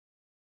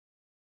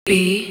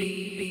BMG.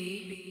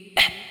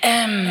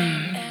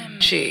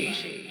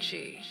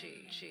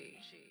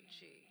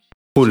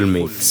 Full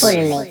mix.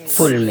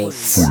 Full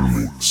mix.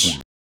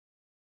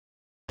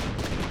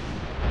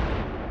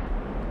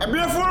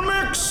 Bien full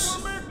mix.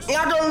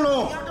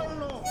 Háganlo.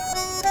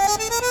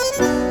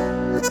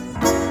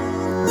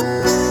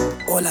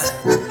 Hola,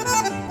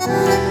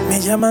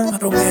 me llaman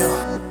Romeo.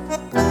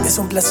 Es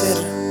un placer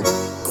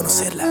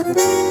conocerla.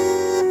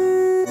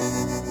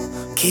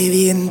 Qué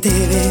bien te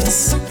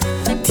ves.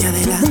 Te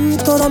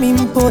adelanto, no me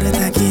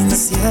importa quién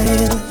sea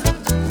él.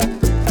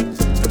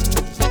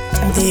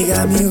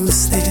 Dígame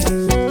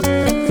usted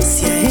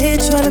si ha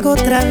hecho algo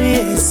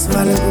travieso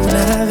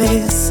alguna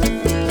vez.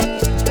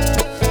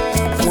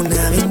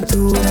 Una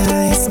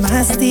aventura es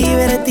más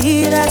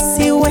divertida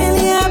si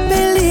huele a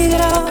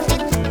peligro.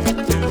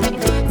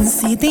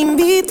 Si te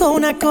invito a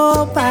una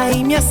copa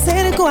y me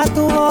acerco a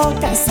tu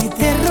boca, si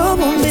te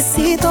robo un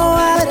besito,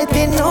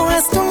 ábrete, no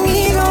vas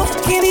conmigo.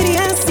 ¿Qué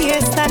dirías si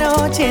esta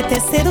noche te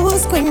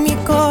seduzco en mi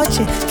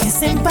coche? Que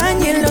se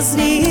empañen los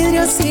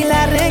vidrios y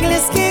la regla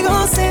es que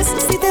goces.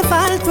 Si te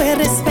falto el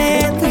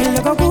respeto y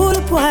luego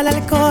culpo al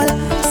alcohol,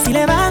 si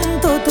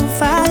levanto tu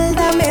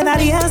falda me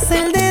darías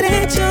el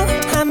derecho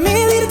a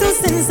medir tu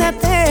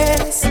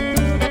sensatez,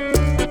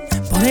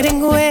 poner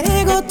en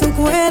juego tu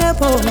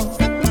cuerpo.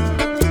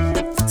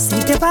 Si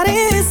te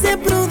parece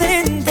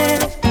prudente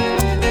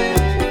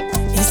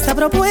esta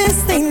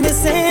propuesta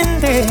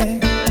indecente,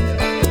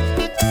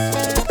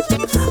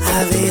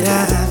 a ver,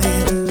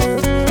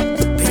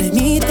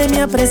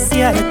 permíteme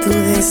apreciar tu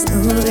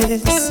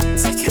desnudez.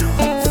 Si quiero,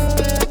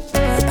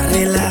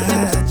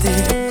 relájate,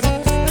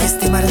 que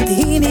este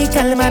martini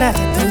calmará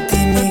tu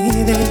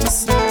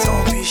timidez.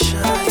 Don't be shy.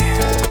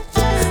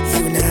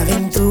 Y una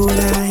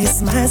aventura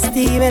es más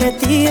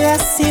divertida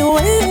si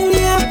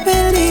huele a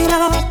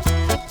peligro.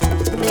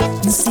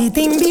 Si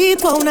te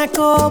invito a una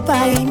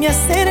copa y me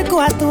acerco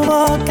a tu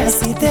boca,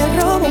 si te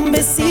robo un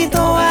besito,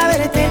 a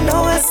verte,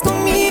 no vas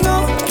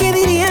conmigo. ¿Qué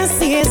dirías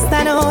si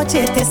esta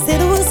noche te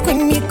seduzco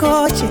en mi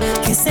coche?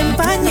 Que se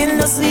empañen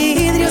los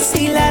vidrios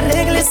y la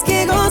regla es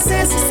que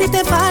goces. Si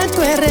te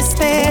falto el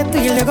respeto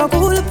y luego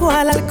culpo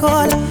al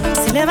alcohol,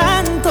 si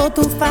levanto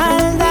tu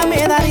falda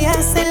me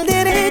darías el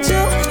derecho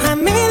a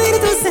medir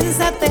tu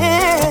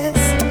sensatez,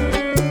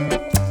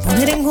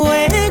 poner en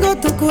juego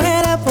tu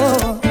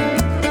cuerpo.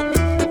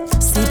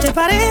 ¿Te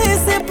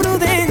parece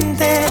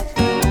prudente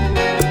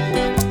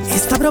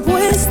esta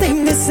propuesta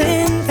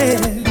indecente?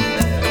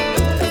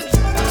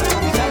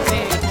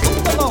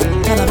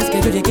 Cada vez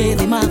que yo llegué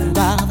de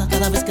madrugada,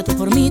 cada vez que tú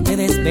por mí te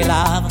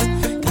desvelabas,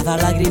 cada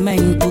lágrima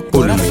en tu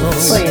corazón,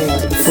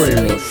 Full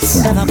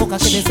mix. cada boca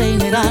que besé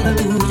era la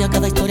tuya,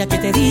 cada historia que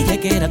te dije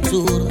que era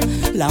absurda,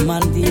 la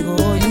maldigo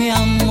hoy, mi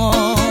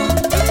amor.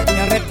 Me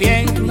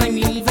arrepiento una y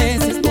mil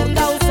veces por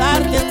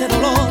causarte este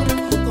dolor.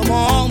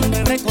 Como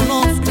hombre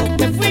reconozco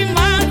que fui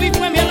malo y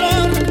fue mi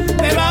error,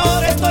 pero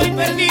ahora estoy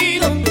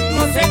perdido,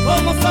 no sé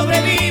cómo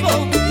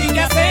sobrevivo y qué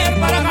hacer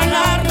para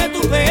ganarme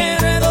tu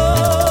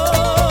perdón.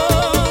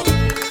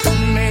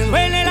 Me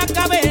duele la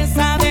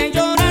cabeza de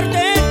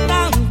llorarte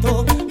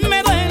tanto,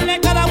 me duele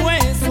cada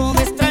hueso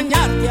de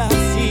extrañarte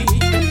así.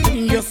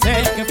 Yo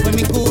sé que fue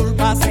mi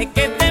culpa, sé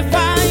que te he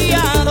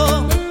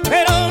fallado,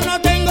 pero no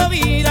tengo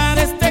vida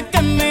desde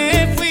que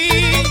me fui.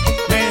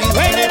 Me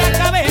duele la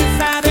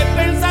cabeza de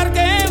pensar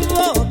que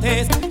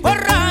botes por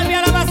rabia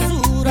a la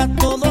basura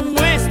todo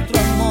nuestro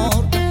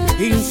amor.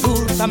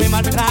 Insúltame,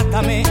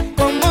 maltrátame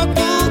como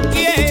tú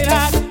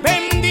quieras,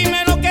 ven,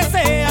 dime lo que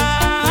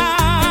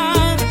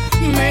sea,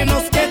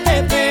 menos que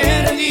te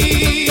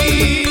perdí.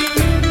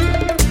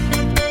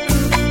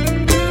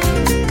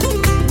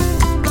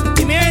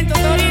 Pimiento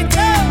Torito.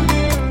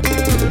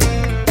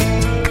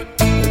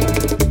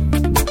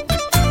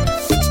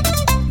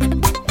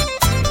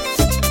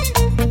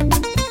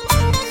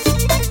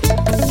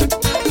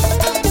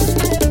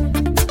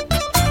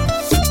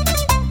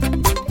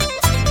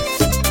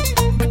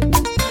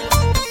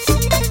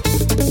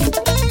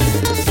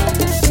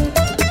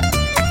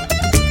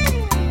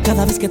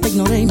 Cada vez que te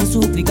ignoré y me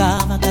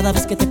suplicaba, cada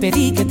vez que te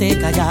pedí que te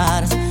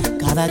callaras,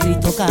 cada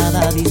grito,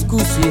 cada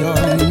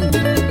discusión,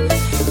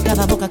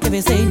 cada boca que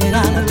besé y no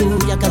era la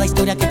tuya, cada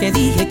historia que te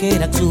dije que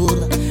era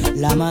absurda,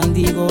 la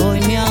maldigo hoy,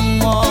 mi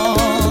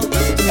amor.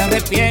 Me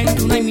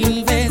arrepiento una y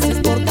mil veces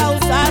por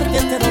causarte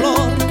este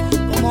dolor.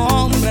 Como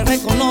hombre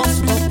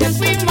reconozco que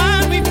fui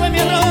malo y fue mi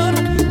error,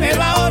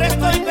 pero ahora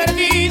estoy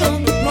perdido,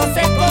 no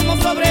sé cómo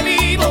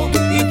sobrevivo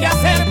y qué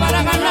hacer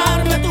para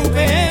ganarme tu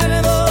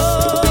perdón.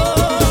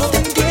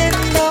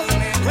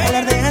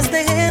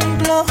 De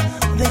ejemplo,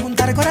 de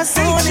juntar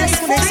corazones,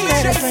 un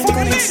experto en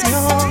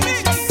conexión.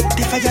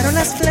 Te fallaron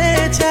las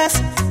flechas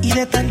y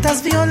de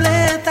tantas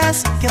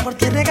violetas que por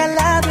ti he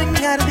regalado en mi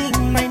jardín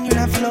no hay ni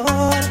una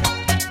flor.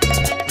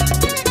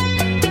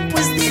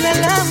 Pues dile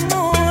al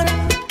amor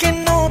que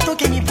no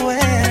toque mi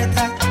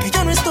puerta, que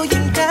yo no estoy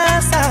en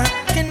casa,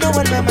 que no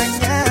vuelva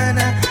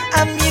mañana.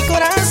 A mi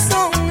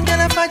corazón ya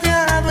le ha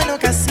fallado en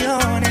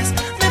ocasiones,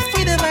 me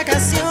fui de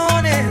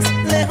vacaciones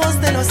lejos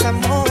de los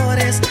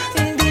amores.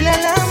 Dile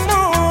al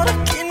amor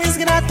que no es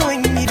grato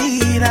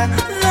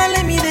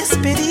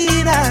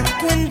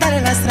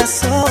cuéntale las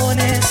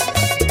razones.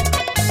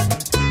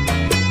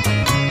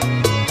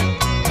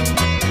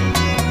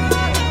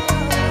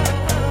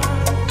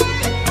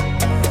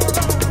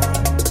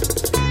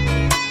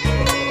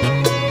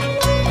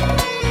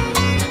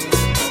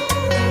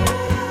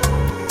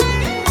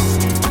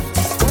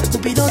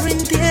 Cupido, no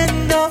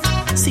entiendo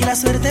si la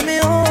suerte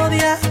me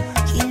odia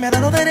y me ha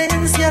dado de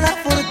herencia la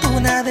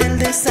fortuna del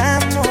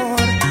desamor.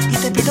 Y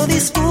te pido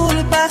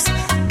disculpas,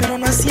 pero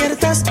no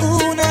aciertas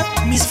una.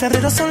 Mis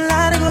febreros son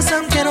largos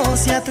aunque no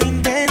sea tu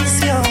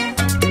intención.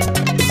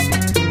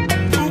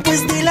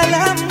 Pues dile al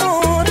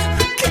amor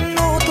que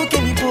no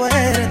toque mi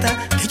puerta,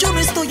 que yo no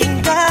estoy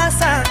en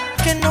casa,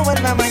 que no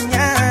vuelva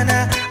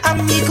mañana. A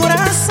mi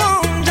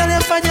corazón ya le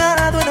he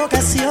fallado en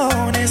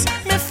ocasiones.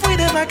 Me fui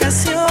de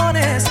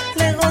vacaciones,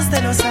 lejos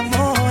de los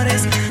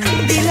amores.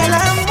 Dile al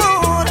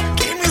amor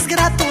que no es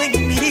grato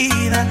en mi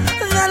vida.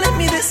 Dale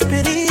mi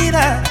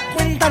despedida,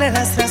 cuéntale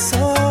las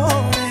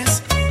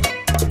razones.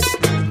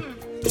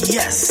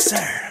 Yes, sir.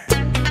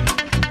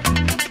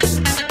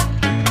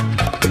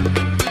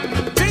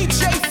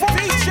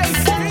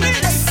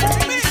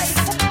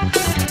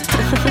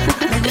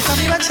 Me gusta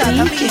mi bachata,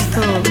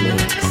 amiguita.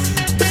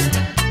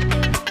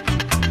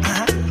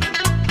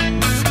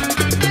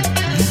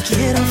 No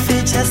quiero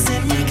fechas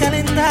en mi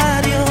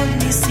calendario,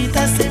 ni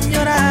citas en mi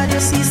horario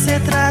si se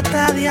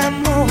trata de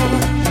amor.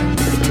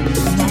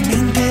 No me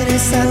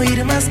interesa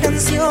oír más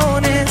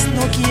canciones,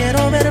 no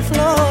quiero ver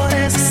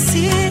flores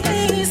si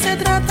se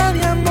trata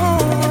de amor.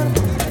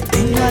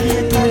 Tengo a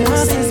dieta los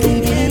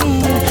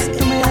sentimientos,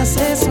 tú me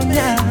haces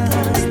soñar.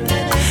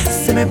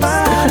 Se me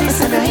para y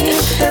se me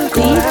agita el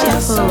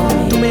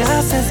corazón. Tú me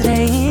haces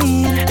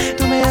reír,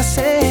 tú me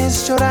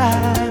haces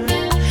llorar,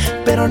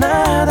 pero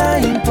nada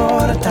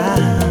importa.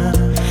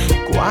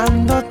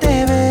 Cuando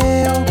te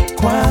veo,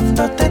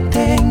 cuando te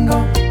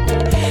tengo,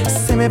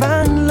 se me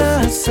van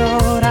las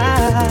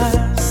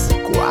horas.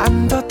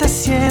 Cuando te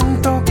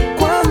siento,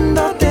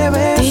 cuando te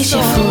beso,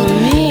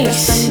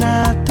 es tan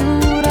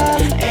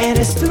natural.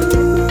 Eres tú,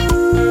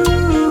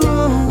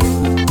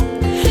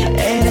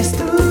 eres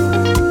tú,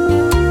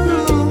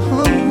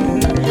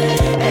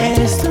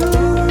 eres tú,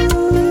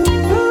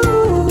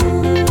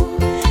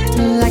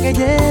 la que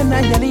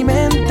llena y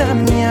alimenta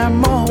mi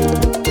amor.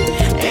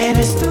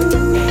 Eres tú,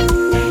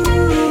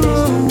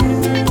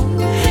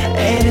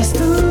 eres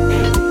tú,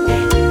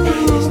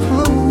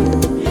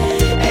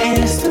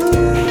 eres tú,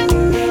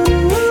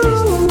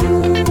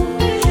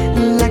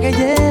 la que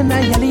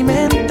llena y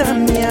alimenta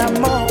mi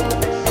amor.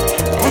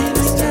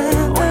 Eres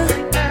nada,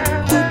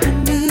 tú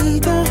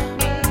conmigo,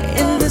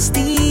 el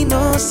destino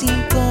sin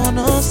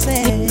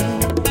conocer.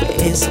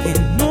 Es que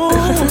no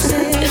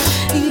sé,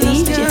 y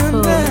las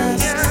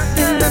ganas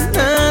de la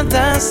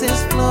nada se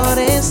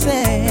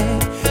florecer.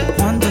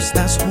 Cuando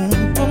estás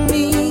junto a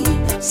mí,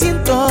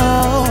 siento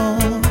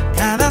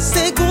cada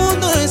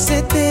segundo es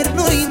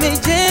eterno y me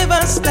lleva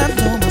hasta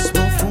lo más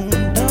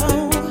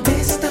profundo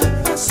de esta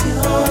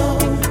pasión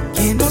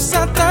que nos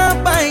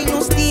atrapa y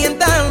nos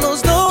tienta a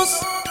los dos.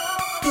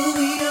 Tú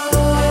y yo,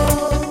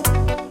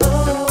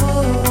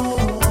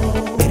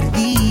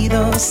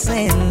 perdidos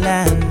en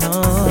la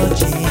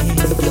noche.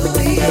 Tú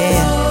y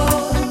yo,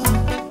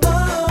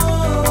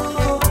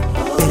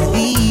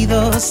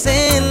 perdidos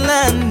en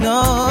la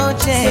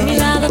noche. Si a mi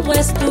lado tú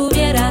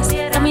estuvieras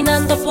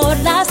caminando por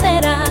la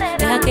acera,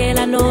 deja que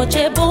la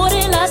noche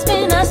borre las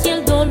penas y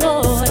el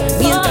dolor.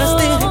 Mientras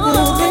te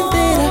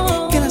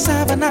entera que las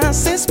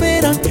sábanas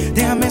esperan,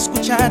 déjame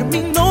escuchar mi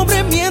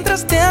nombre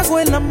mientras te hago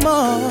el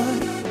amor.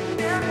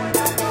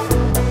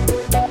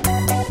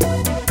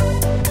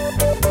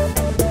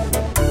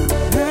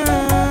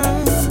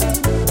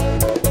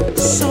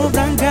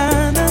 Sobran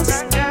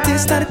ganas de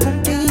estar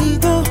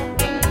contigo,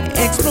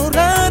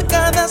 explorar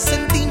cada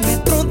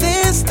centímetro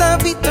de esta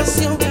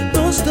habitación.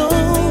 Los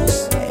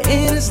dos,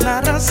 eres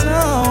la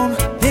razón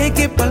de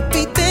que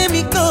palpite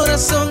mi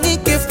corazón y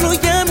que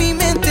fluya mi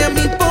mente a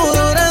mil por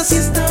hora. Si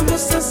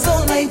estamos a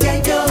solas ella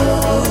y yo,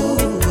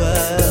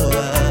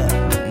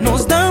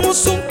 nos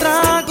damos un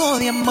trago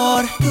de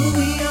amor. Tú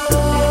y yo,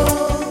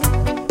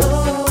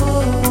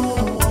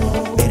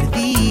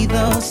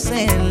 perdidos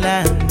en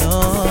la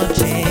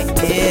noche.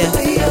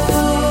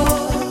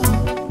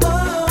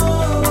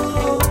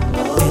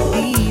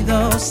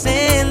 Perdidos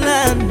en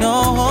la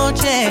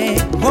noche.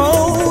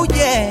 Oh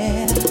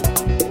yeah.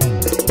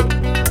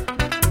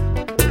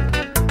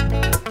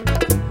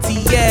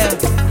 Sí, yeah.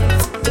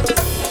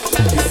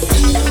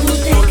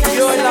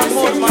 Yo el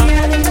amor, man.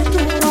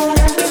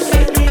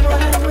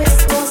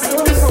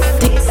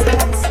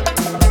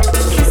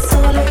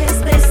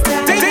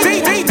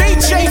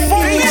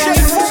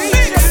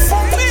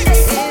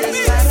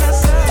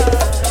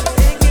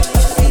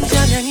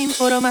 Ya me han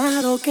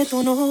informado que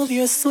tu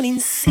novio es un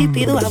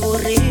insípido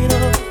aburrido.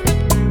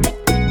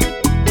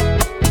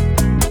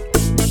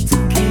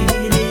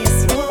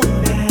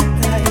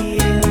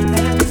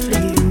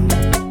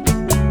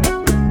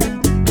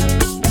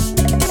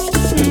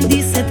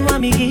 Dice tu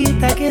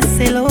amiguita que es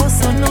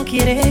celoso, no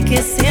quiere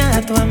que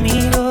sea tu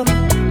amigo.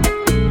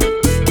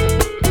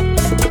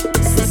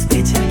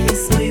 Sospecha que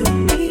soy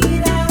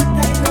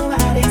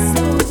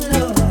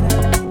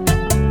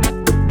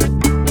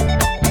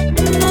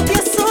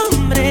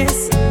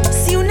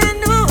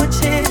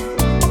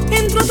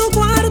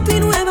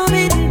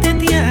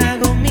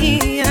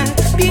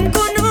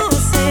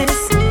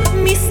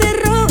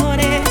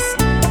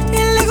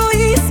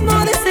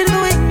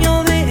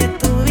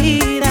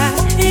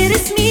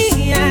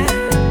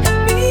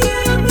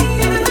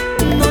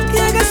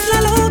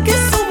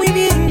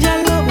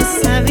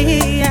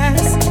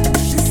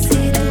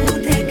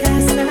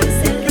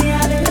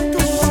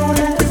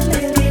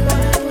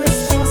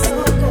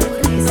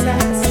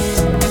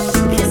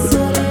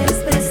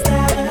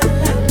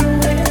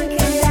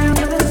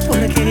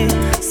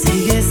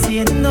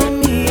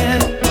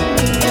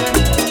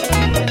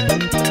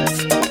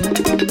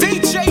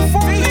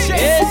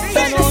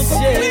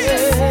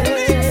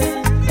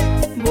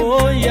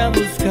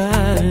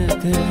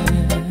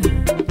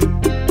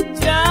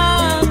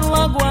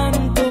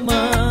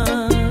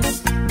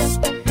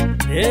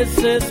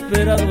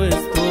desesperado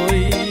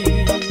estoy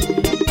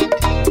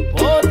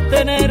por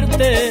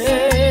tenerte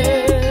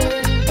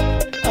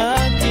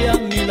aquí a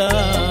mi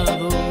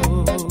lado.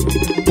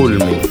 Full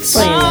mix.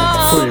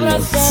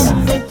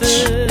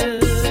 Abrazándote,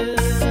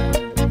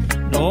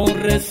 no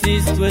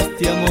resisto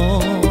este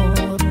amor.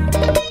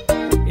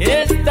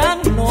 Esta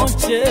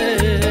noche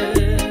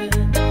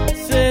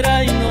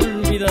será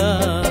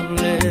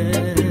inolvidable.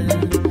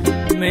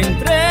 Me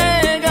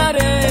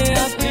entregaré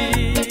a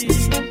ti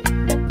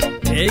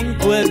en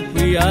cuerpo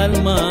y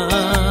alma.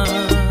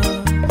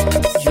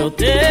 Yo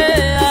te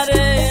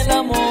haré el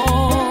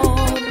amor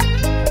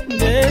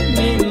de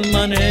mil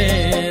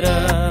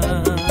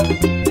maneras.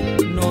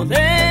 No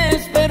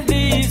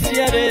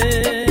desperdiciaré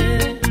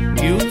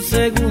ni un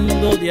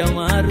segundo de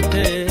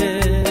amarte.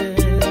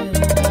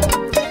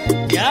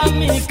 Ya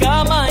mi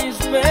cama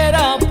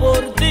espera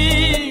por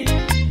ti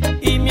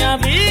y mi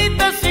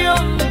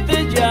habitación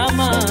te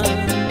llama.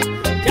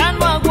 Ya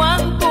no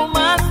aguanto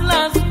más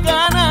las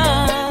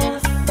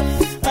ganas.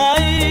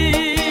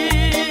 Ay,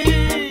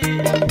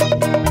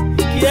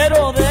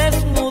 quiero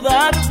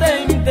desnudarte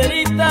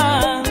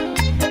enterita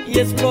y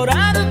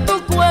explorar tu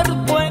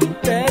cuerpo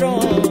entero.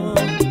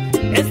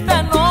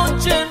 Esta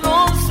noche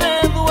no se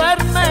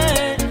duerme,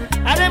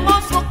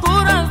 haremos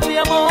locuras de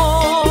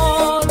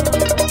amor.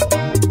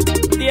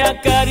 Te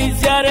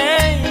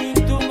acariciaré y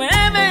tú me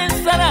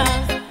besarás.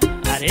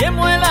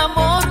 Haremos el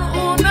amor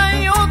una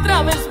y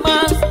otra vez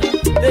más.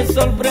 Te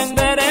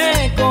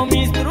sorprenderé con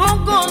mis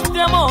trucos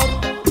de amor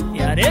y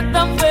haré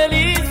tan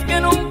feliz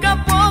que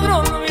nunca podré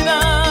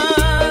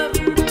olvidar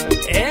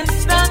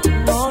esta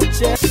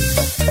noche.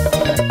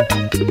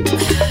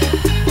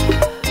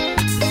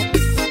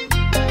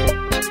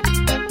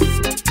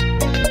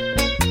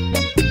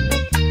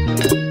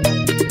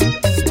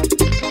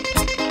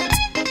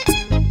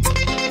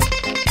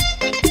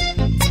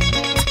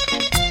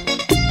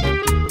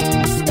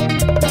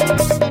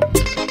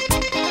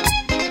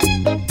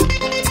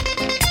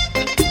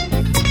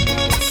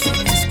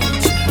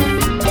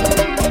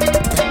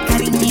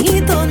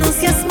 Cariñito, no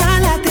seas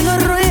mala, te lo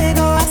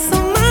ruego,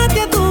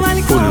 asómate a tu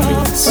balcón.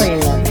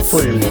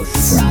 Full mix.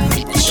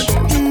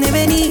 He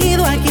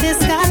venido aquí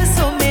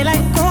descalzo,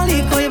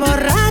 melancólico y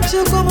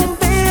borracho como un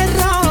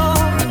perro.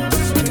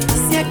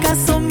 Si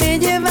acaso me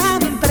llevan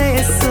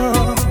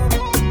preso,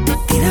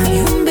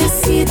 tírame un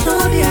besito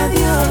de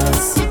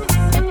adiós.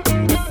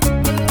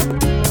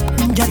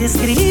 Ya te he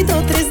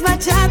escrito 3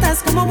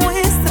 bachatas como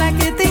muestra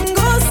que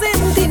tengo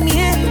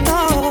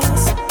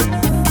sentimientos.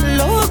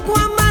 Loco,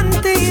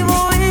 amante y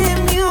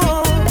bohemio,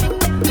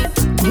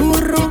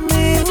 un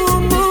Romeo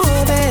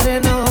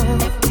moderno,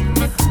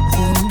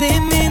 un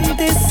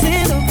demente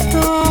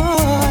seductor.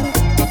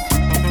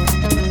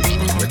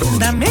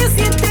 Dame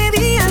 7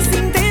 días,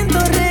 intento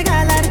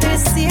regalarte el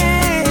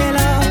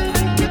cielo.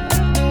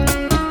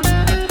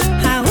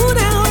 A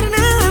una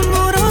jornada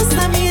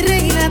amorosa, mi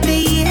reina, te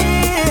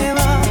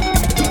llevo.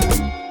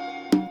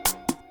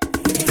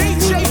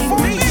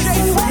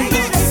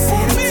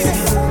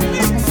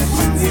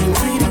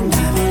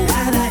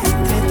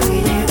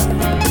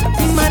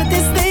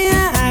 Martes te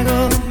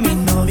hago mi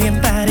novia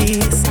en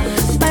París.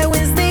 By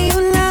Wednesday you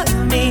love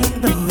me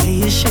the way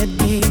you should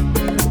be. Y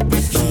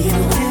el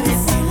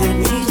jueves el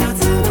anillo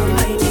todo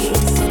my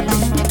knees.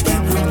 Te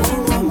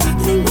propongo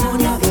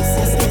matrimonio,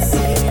 dices que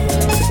sí.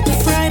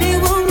 Friday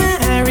we'll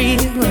marry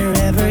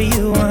wherever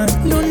you want.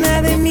 Luna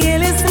de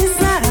miel es el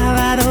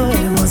sábado,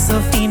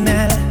 hermoso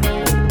final.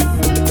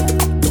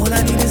 All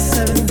I need is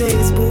 7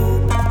 days, boo.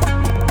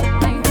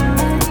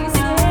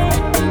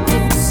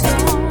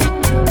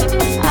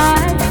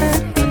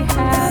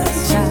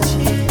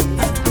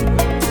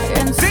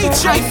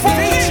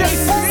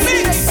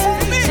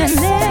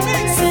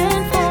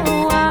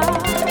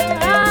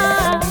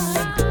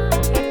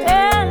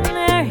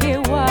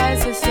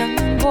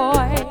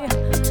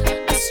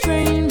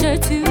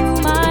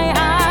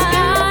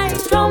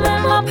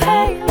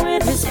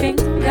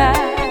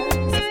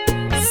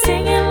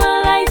 Singing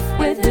my life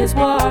with his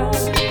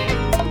words,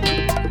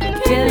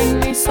 killing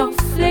me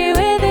softly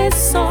with his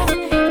song,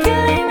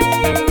 killing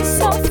me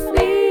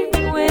softly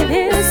with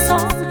his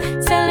song,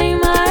 telling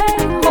my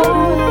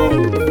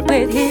heart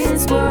with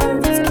his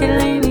words,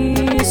 killing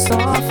me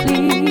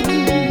softly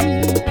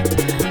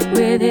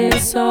with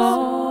his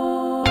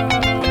song.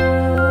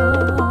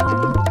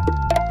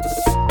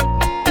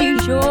 Y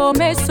yo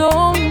me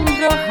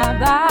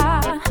sonrojaba,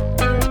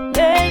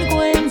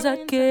 vergüenza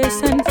que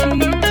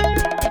sentí,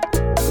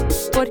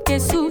 porque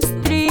sus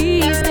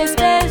tristes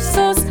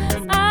versos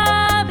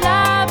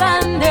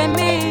hablaban de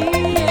mí.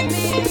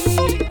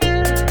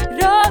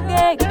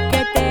 Rogué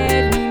que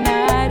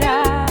terminara,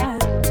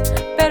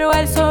 pero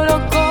él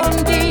solo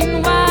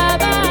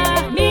continuaba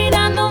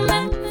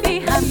mirándome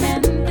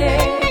fijamente.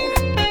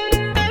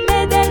 Me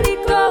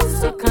dedicó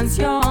su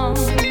canción,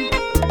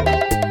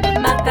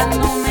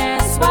 matándome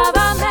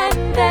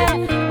suavemente,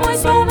 muy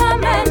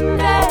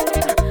suavemente,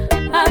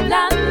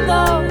 hablando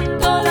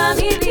toda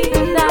mi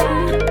vida,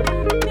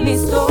 mi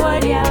historia.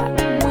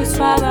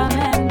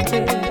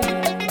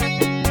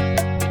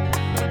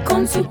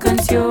 con su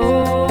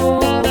canción.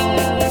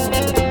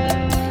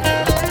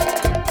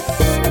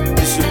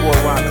 It's your boy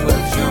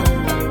Wyclef Jean,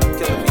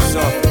 killing me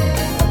soft,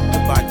 the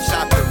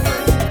Bachata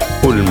version.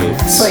 Full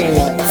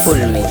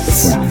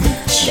mix.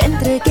 Te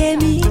entregué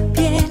mi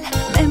piel,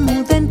 me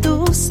mudé en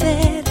tu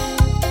ser.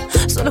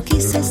 Solo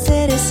quise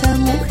ser esa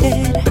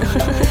mujer.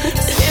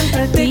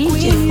 Siempre te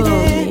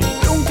cuidé,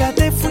 nunca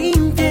te fui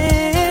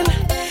infiel.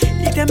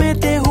 Y te amé,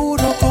 te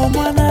juro,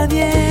 como a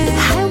nadie.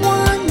 I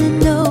wanna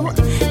know,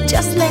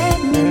 just let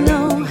me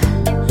know.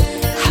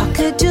 How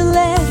could you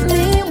let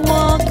me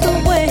walk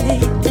away?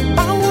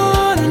 I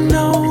wanna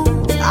know,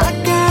 I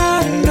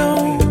gotta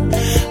know.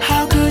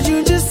 How could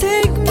you just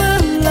take my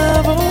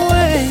love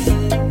away?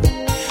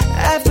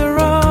 After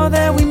all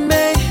that we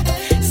made,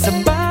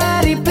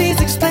 somebody please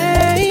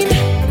explain.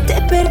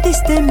 Te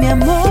perdiste mi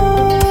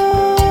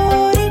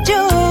amor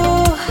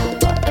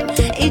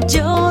y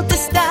yo te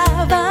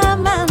estaba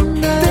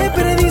amando. Te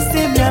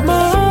perdiste mi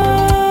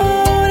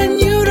amor and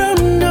you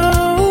don't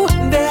know.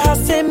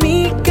 Dejaste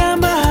mi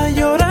cama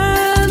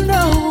llorando.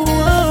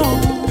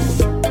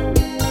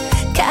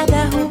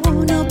 Cada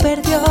uno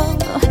perdió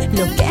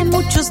lo que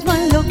muchos no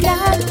han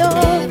logrado,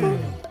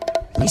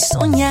 ni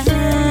soñando.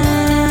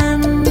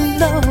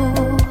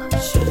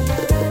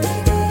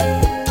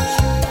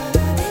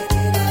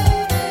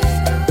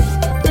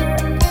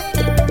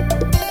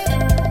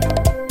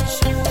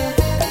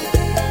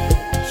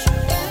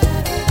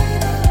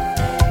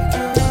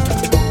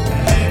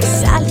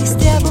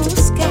 Saliste a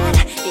buscar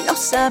y no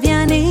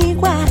sabían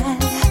igual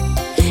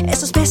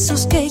esos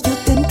besos que yo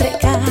te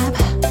entregaba.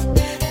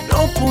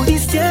 No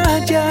pudiste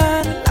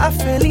hallar la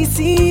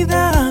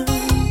felicidad,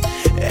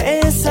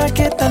 esa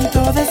que tanto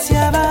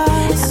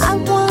deseabas. I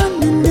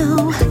wanna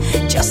know,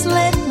 just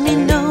let me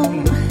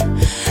know.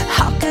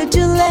 How could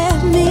you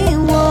let me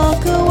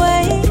walk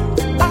away?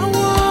 I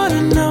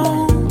wanna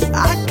know,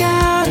 I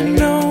gotta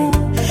know.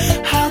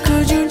 How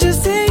could you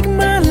just take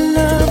my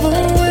love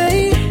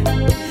away?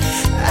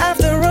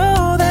 After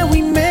all that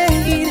we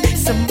made,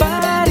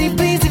 somebody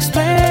please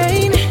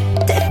explain.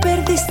 Te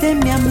perdiste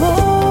mi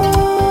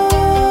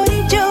amor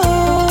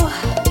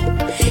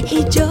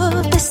y yo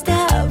te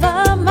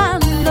estaba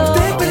amando.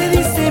 Te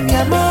perdiste mi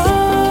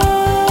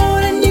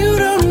amor and you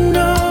don't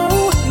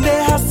know.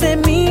 Dejaste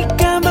mi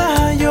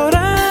cama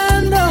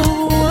llorando.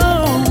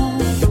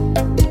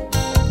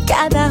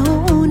 Cada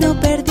uno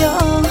perdió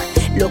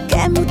lo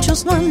que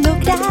muchos no han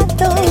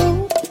logrado,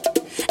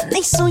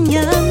 ni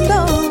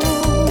soñando.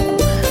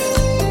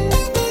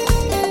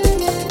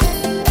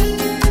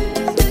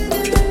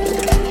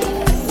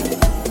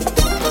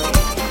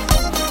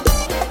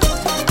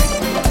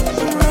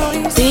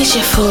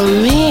 DJ Full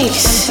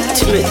Mix,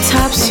 tu me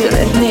tapes sur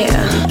le nez.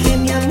 Que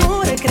mi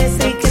amor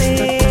crece y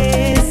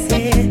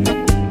crece,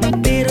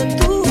 pero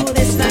tú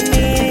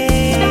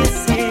desvaneces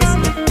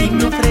y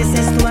me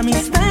ofreces tu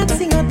amistad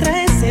sin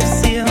otra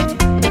excepción.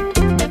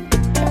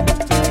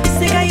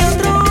 Sé que hay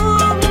otro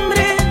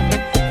hombre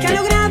que ha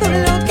logrado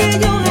lo que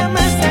yo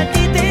jamás a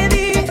ti te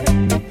di.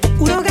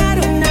 Un hogar,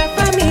 una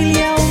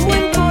familia, un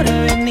buen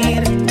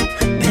porvenir.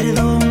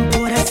 Perdón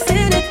por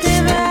hacerte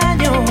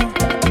daño.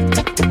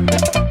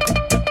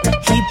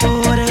 Y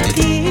por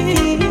ti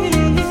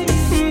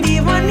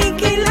vivo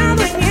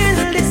aniquilado en el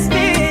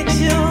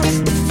despecho,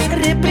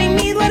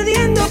 reprimido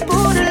ardiendo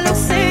por los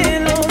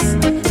celos.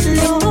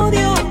 Lo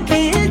odio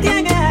que él te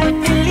haga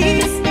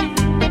feliz.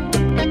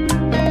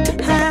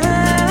 A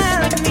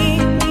mí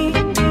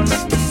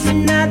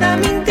nada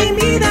me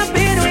intimida,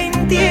 pero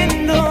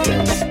entiendo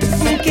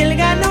que él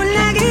ganó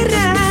la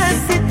guerra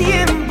hace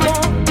tiempo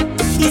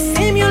y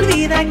se me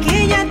olvida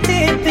que ya te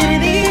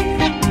perdí.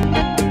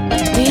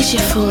 DJ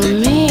Full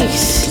Mix.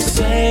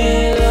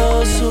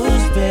 Celo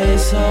sus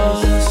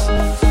besos.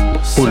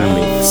 Full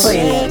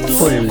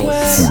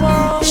mix.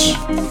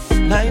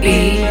 La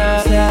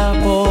envidia se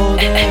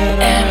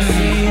apodera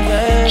así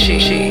de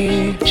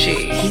mí.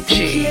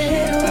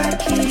 Quiero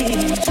aquí.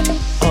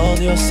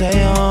 Odio ese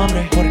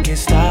hombre porque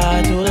está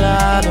a tu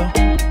lado.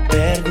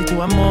 Perdí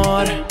tu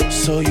amor,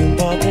 soy un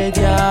pobre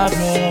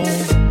diablo.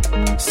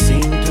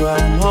 Sin tu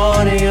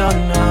amor yo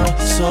no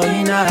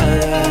soy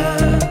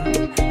nada.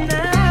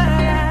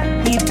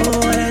 Y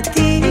por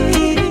ti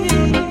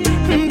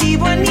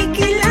vivo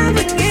aniquilado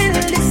en el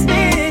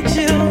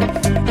despecho,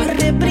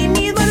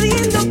 reprimido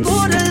ardiendo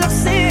por los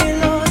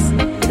celos.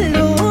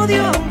 Lo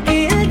odio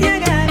aunque él te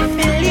haga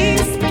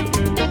feliz.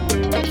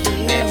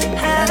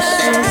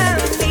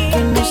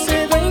 Que no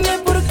se dañe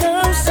por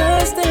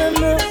causas de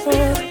amor.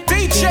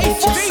 DJ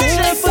Full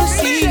Sea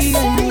posible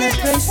una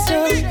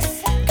traición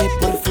que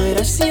por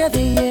fuera sea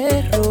de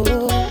hierro.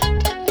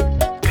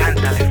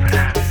 Cántale,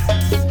 Fran.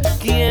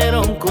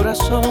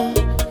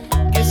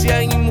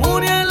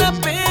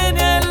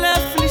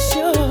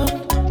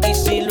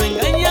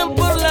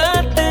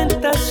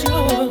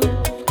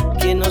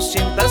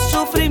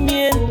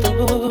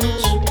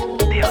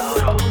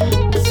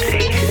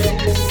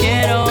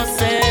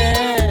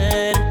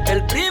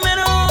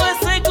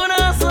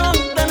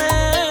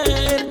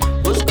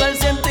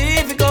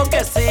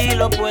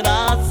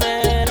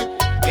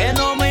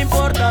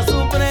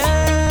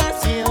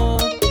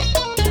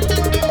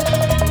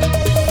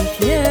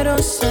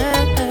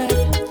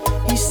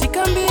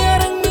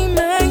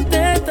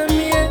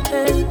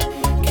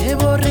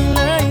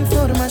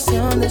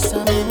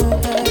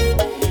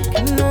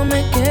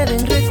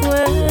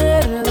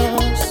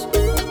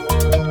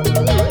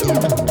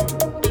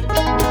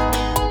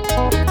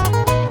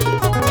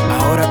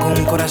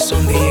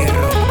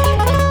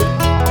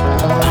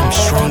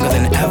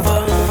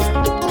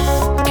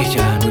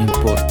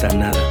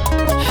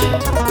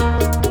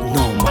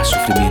 No más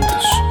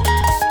sufrimientos.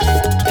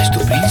 Es tu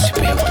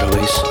príncipe otra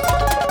vez.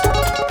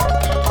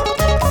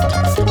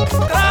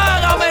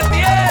 Trágame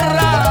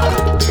tierra,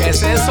 que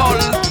se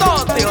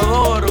soltó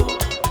Teodoro.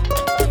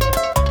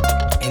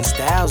 In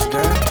styles,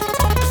 girl.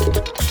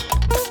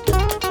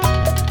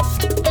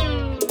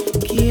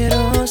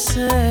 Quiero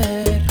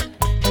ser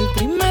el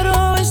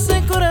primero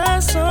ese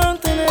corazón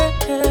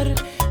tener.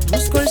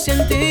 Busco el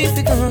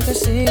científico que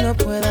sí lo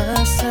pueda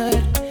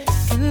hacer.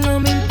 Que no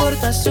me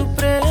importa su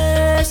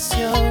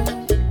precio.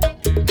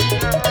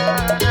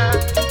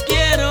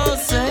 Quiero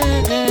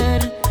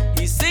ser,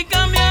 y si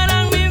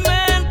cambiaran mi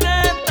mente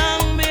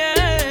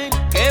también,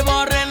 que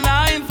borren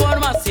la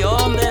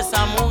información de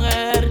esa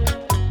mujer,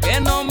 que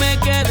no me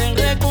queden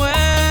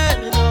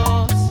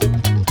recuerdos,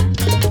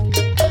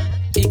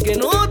 y que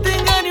no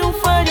tenga ni un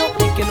fallo,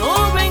 y que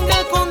no venga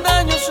con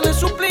daños, le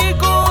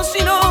suplico,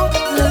 si no,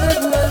 Le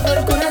devuelvo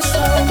el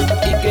corazón.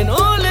 y que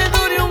no le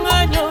dure un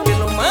año, que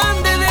lo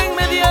mande de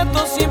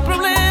inmediato sin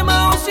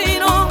problema, o si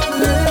no,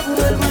 Le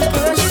devuelvo el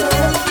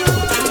corazón.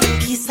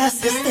 Quizás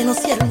este no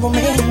sea el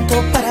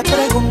momento para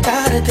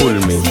preguntarte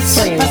Full mix. si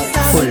ha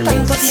pasado Full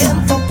tanto mix.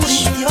 tiempo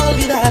pudiste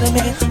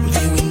olvidarme.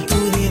 Veo en tu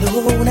dedo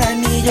un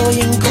anillo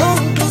y en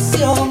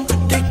conclusión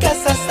te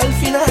casas al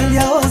final de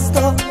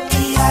agosto.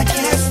 Y aquí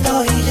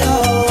estoy yo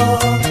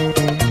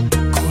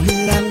con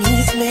la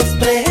misma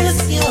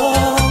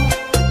expresión.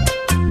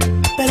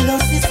 Perdón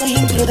si soy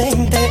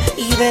imprudente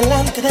y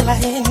delante de la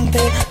gente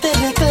te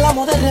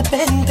reclamo de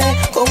repente.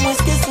 ¿Cómo es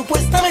que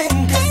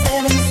supuestamente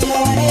se venció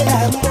el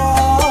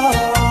amor?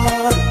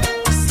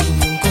 Sin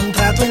un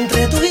contrato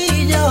entre tú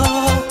y yo.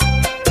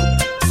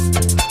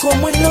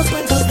 Como en los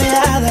cuentos de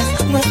hadas,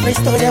 nuestra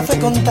historia fue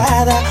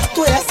contada.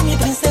 Tú eras mi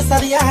princesa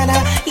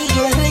Diana y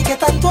yo el rey que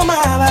tanto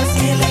amabas.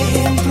 Y el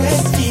ejemplo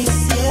es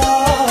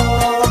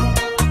ficción,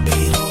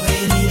 pero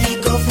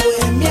verídico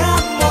fue mi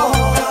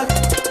amor.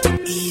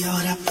 Y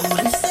ahora por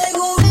un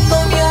segundo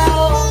me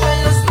ahogo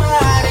en los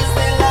mares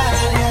de la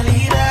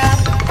realidad.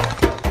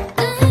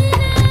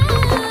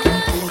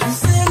 Por un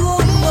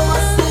segundo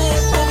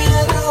acepto mi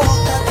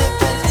derrota, te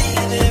perdí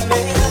de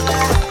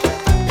verdad.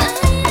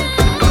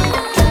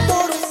 Y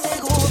por un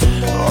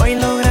segundo Hoy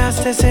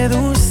lograste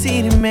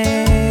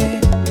seducirme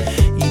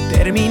y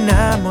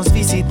terminamos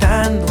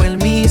visitando el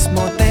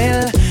mismo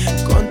hotel.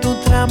 Con tu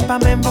trampa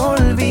me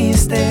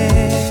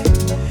envolviste,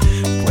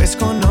 pues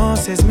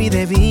conoces mi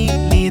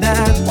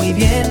debilidad muy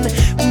bien.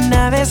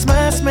 Una vez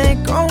más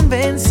me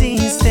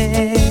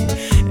convenciste,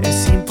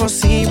 es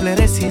imposible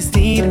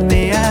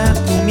resistirme a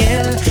tu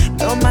miel.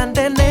 Lo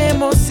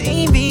mantenemos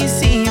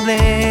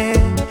invisible,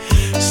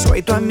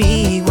 soy tu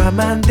amigo,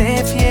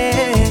 amante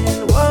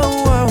fiel. Wow,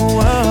 wow,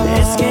 wow.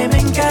 Es que me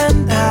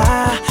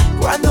encanta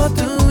cuando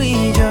tú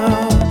y yo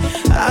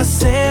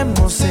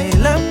hacemos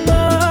el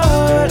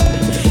amor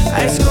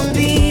a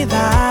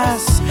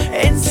escondidas,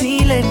 en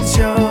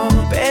silencio,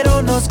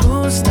 pero nos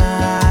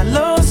gusta a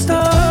los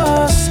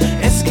dos.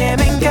 Es que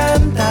me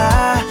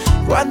encanta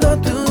cuando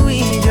tú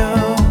y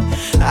yo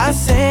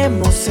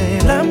hacemos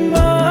el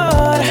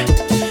amor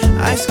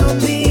a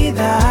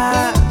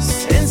escondidas,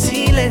 en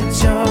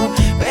silencio,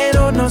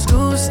 pero nos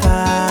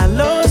gusta a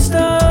los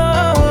dos.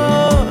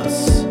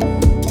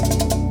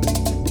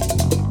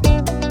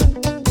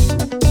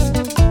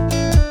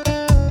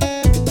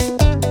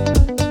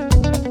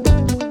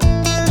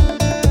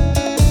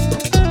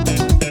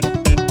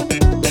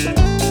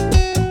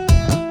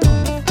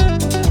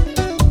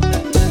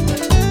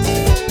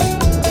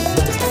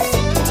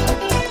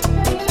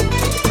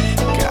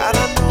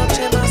 Cada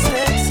noche más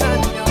te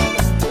extraño.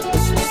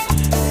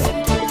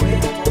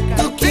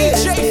 Tú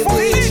quieres que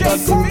vuelva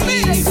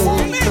contigo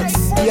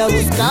y a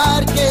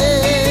buscar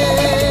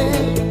qué.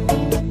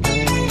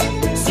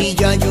 Si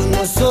ya yo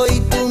no soy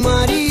tu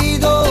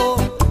marido,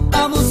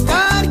 a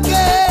buscar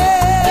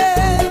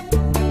qué.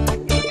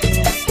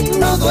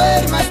 No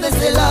duermas de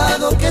ese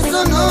lado, que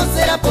eso no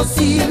será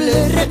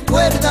posible.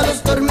 Recuerda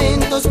los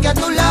tormentos que a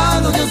tu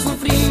lado yo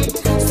sufrí.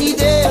 Si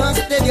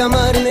dejaste de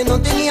amarme, no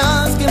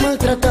tenías que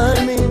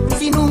maltratarme.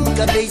 Si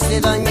nunca te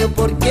hice daño,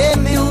 ¿por qué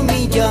me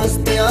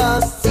humillaste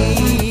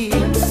así?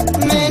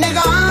 Me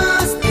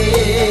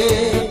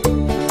negaste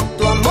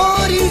tu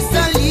amor y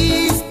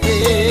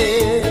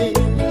saliste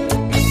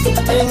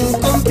en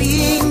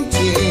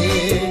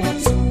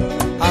compinches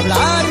a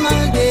hablar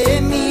mal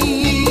de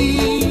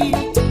mí.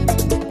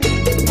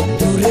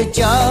 Tu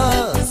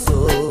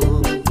rechazo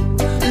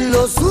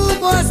lo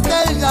supo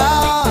hasta el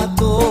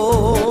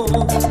gato.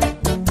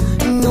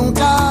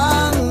 Nunca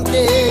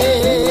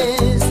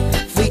antes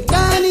fui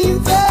tan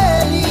infeliz.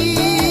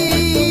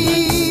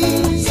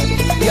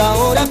 Y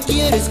ahora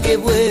quieres que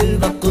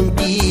vuelva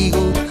contigo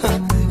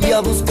y a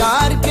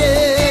buscar qué.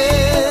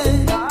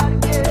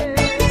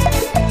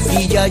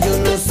 Si ya yo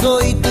no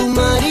soy tu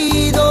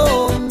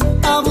marido,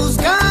 a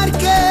buscar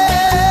qué.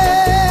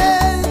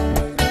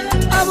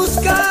 A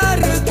buscar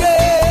qué.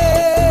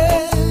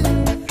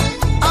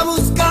 A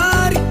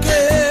buscar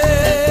qué.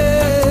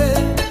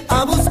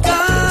 A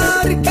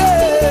buscar qué.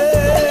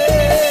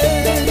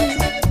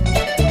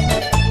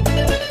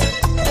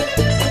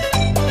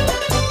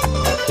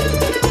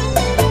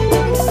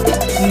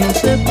 no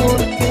sé por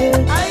qué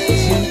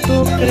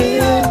siento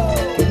creer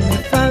que me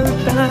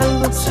falta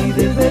algo si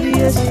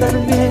debería estar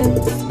bien.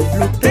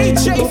 Lo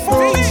tengo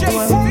todo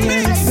a mi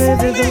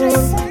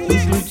alrededor,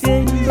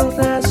 incluyendo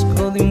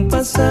rasgo de un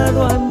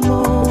pasado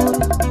amor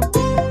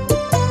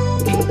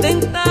que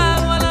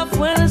intentaba a la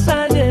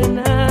fuerza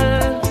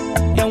llenar,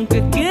 y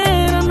aunque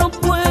quiera no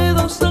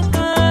puedo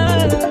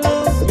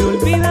sacarlo y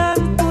olvidar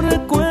tu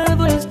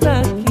recuerdo está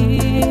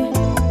aquí,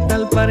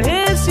 tal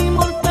parece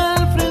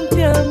inmortal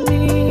frente a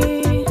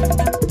mí.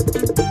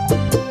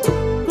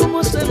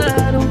 Como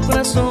sanar un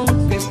corazón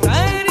que está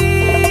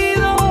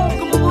herido,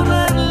 como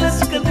borrar la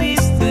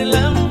cicatriz del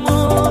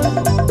amor,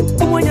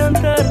 como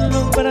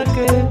llantarlo para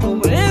que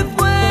cobre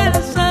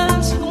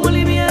fuerzas, como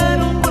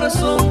aliviar un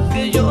corazón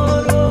que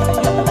lloró.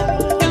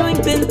 Que lo he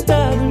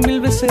intentado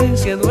 1000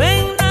 veces, quedó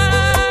en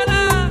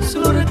nada,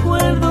 solo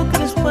recuerdo que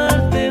eres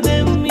parte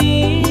de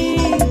mí.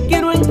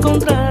 Quiero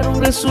encontrar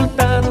un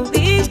resultado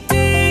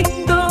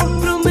distinto,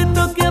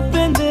 prometo que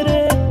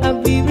aprenderé a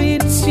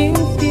vivir sin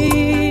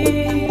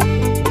ti,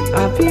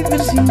 a vivir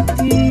sin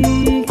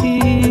ti,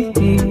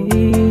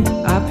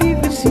 a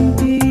vivir sin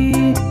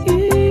ti,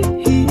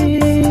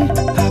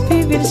 a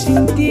vivir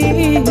sin ti.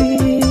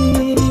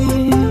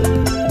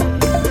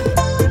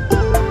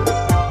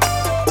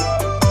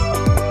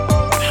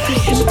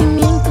 Tus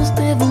sentimientos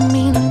te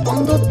dominan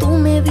cuando tú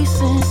me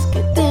dices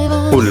que te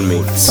vas. Full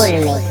mix.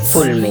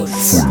 Full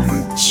mix.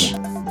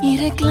 Y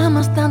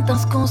reclamas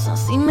tantas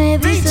cosas y me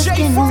dices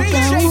que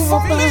nunca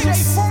hubo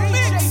paz.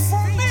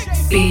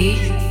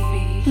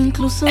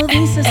 Incluso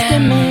dices que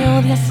me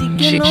odias y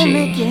que no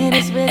me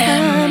quieres ver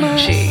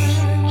jamás.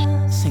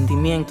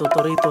 Sentimiento,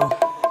 Torito.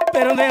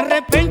 Pero de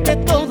repente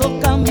todo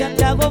cambia,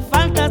 te hago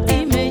falta a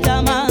ti, me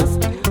llamas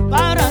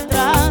para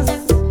atrás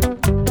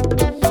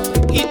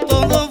y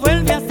todo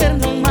vuelve a ser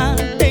normal.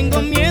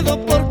 Tengo miedo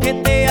porque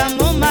te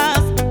amo más.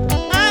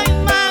 Ay,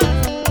 más.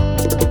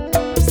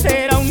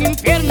 Será un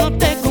infierno,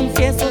 te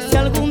confieso, si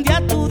algún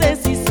día tu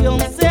decisión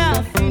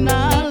sea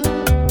final.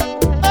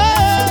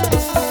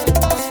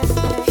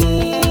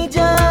 Y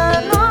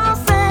ya no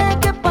sé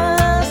qué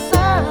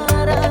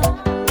pasará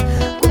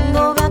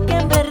cuando vea que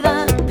en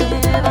verdad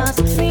te vas.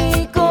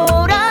 Mi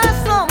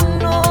corazón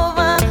no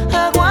va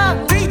a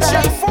aguantar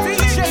y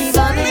va a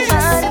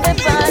dejar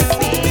de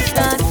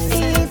palpitar.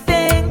 Y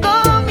tengo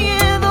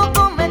miedo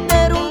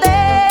cometer un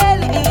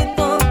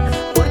delito,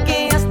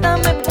 porque hasta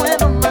me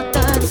puedo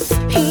matar.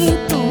 Y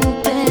tú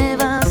te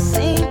vas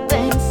sin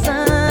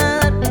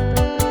pensar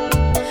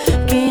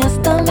que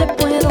hasta me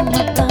puedo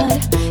matar.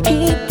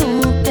 Y tú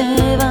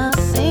te vas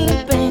sin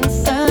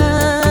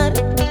pensar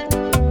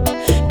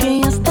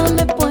que hasta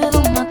me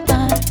puedo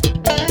matar.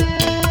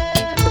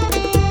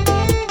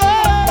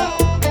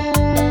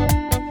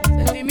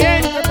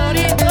 Sentimiento,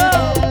 Torito.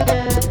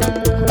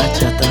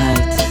 Bachata.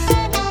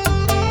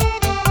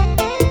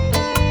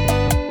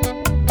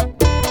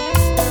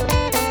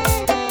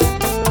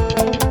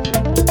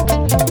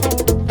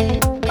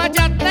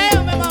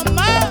 Bachateame,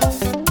 mamá.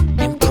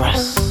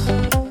 Impress.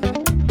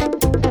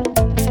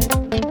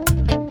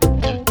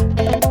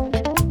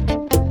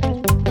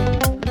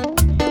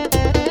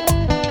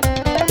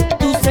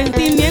 Tus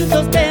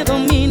sentimientos te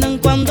dominan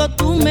cuando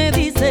tú me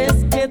dices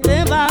que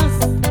te vas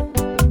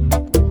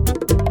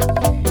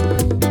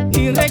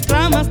y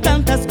reclamas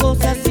tantas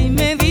cosas y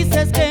me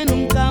dices que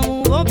nunca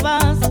hubo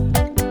paz.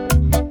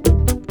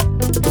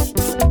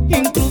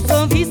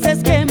 Incluso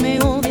dices que me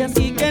odias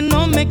y que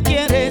no me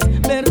quieres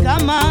ver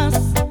jamás.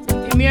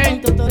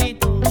 Sentimiento,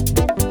 Torito.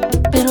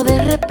 Pero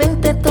de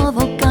repente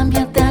todo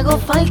cambia, te hago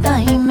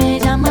falta y me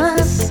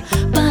llamas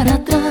para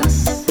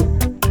atrás.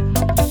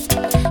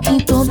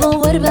 Y todo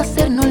vuelve a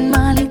ser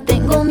normal y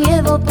tengo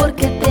miedo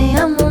porque te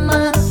amo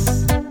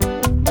más.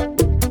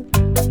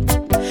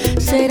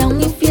 Será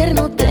un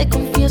infierno, te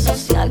confieso,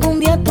 si algún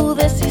día tu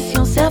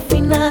decisión sea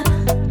final.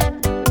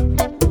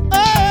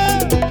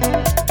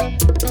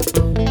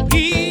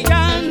 Y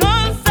ya no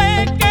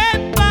sé qué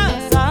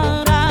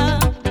pasará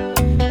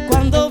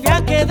cuando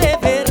vea que de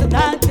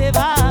verdad te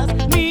vas.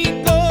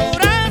 Mi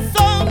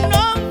corazón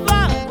no va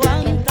a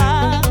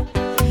aguantar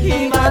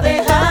y va a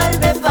dejar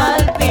de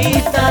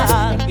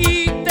palpitar.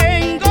 Y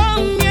tengo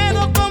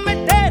miedo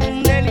cometer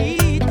un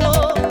delito,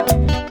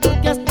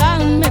 porque hasta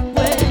me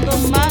puedo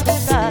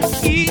matar.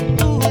 Y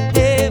tú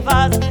te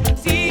vas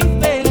sin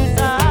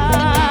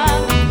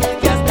pensar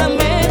que hasta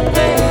me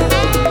puedo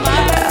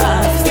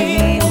matar.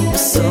 Y tú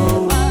So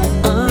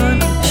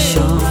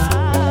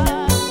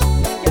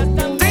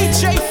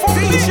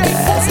DJ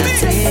as I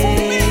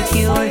take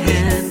your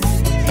hand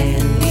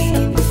and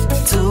lead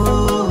to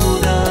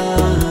the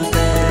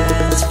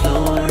dance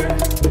floor,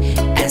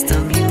 as the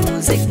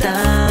music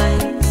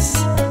dies,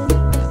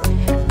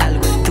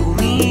 algo en tu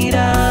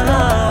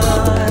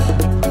mirar,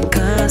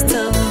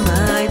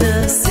 customize the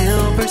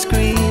silver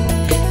screen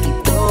y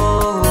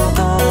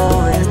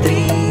todo es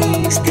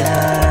triste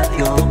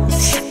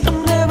adiós. I'm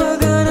never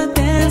gonna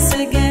dance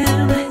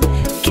again,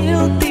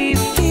 guilty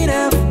feet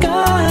have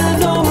got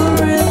no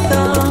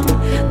rhythm,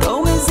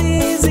 though it's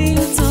easy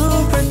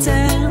to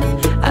pretend.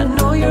 I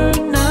know you're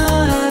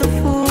not a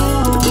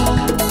fool.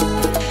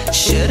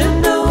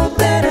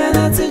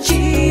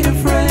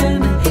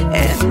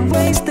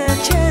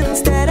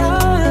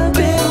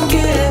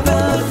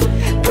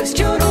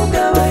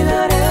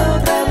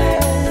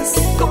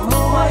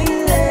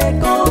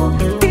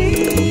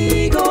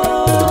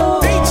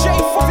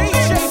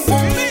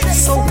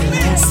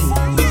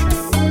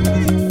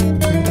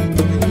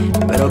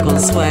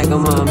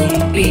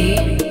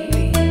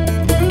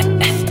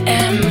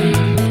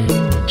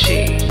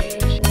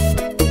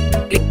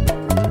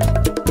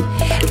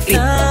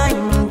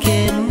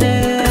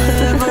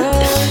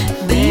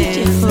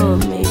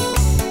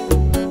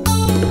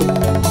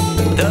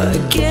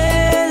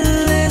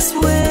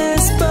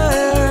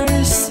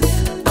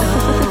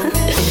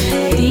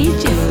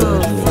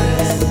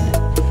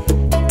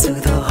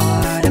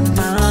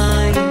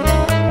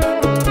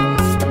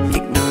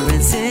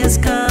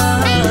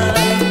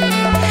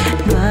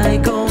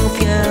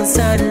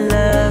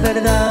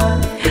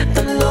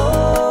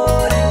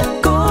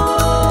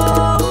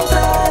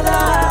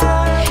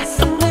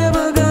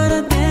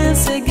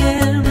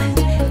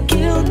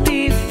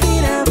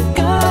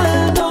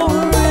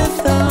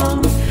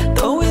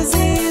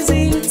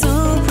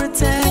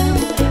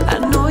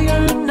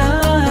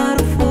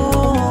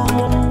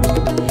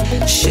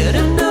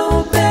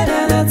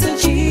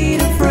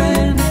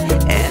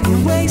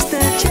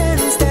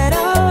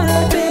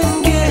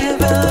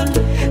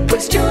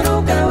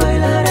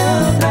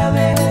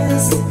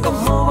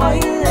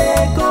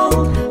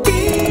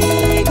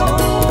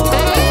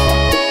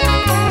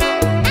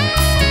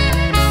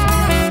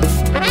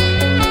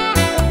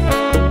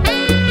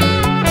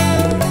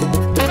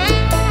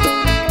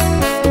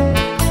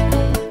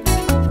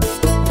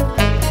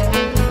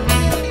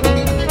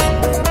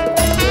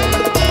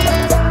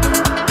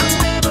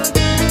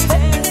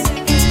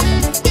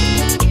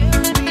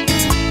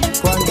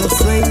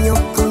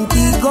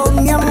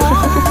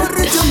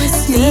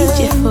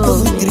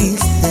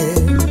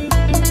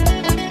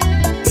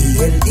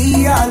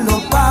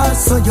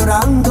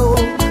 Llorando,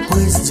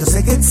 pues yo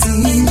sé que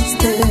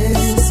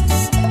existes.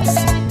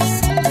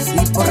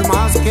 Y por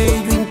más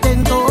que yo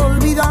intento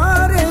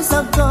olvidar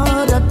esa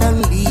cara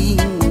tan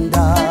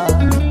linda,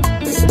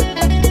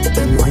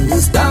 no hay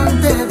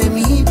instante de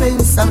mi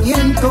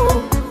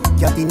pensamiento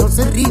que a ti no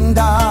se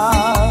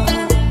rinda.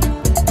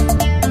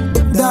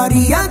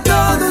 Daría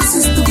todo si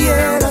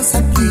estuvieras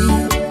aquí,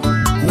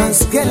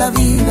 más que la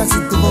vida si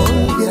tú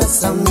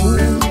volvieras a mí.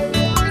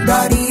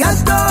 Daría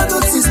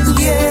todo si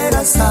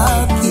estuvieras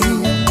aquí,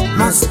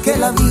 más que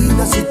la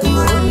vida si tú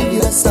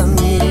volvieras a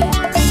mí.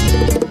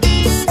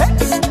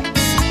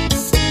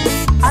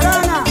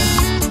 Arana,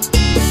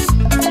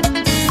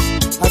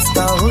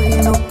 hasta hoy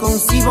no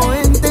consigo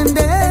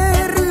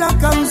entender la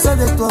causa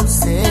de tu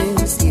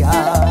ausencia.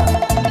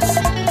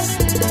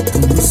 Tú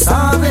no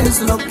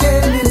sabes lo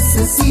que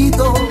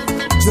necesito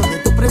yo de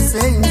tu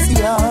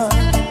presencia.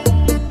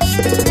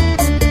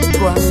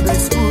 Cuando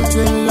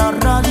escucho en la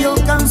radio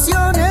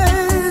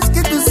canciones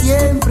que tú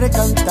siempre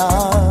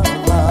cantabas,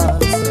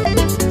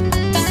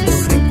 yo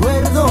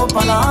recuerdo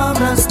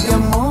palabras de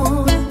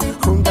amor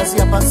juntas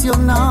y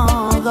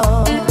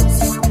apasionadas.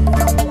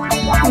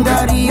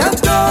 Daría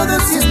todo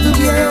si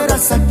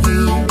estuvieras aquí,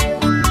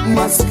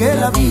 más que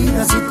la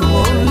vida si tú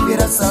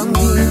volvieras a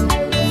mí.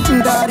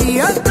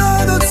 Daría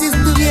todo si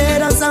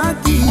estuvieras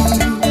aquí,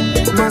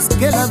 más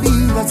que la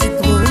vida si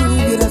tú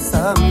volvieras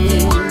a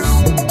mí.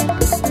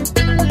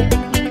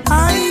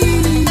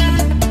 Ay,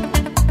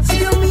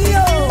 Dios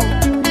mío.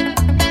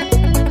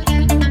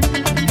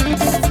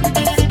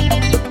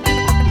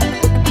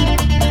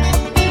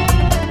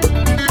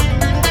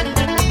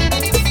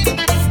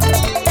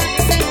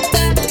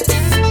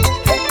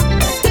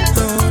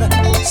 Ahora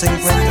se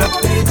encuentra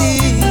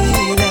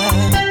perdida,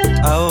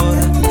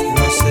 ahora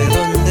no sé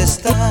dónde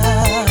está,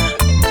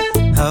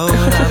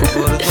 ahora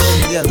por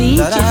dónde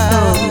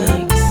andará.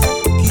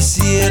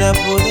 Quisiera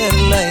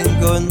poderla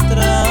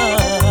encontrar.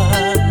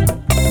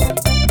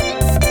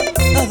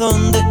 ¿A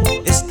dónde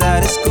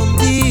estará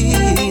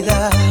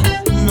escondida?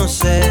 No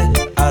sé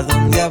a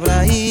dónde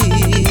habrá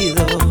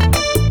ido.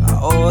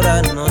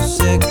 Ahora no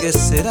sé qué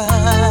será.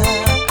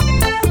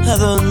 ¿A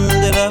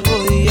dónde la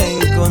voy a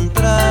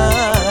encontrar?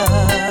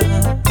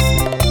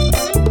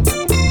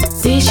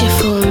 DJ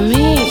for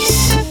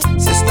Mix.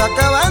 Se está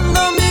acabando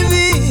mi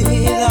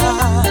vida,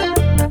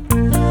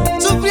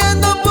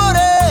 sufriendo por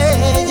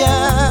ella.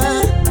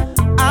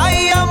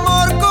 Ay,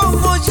 amor,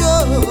 como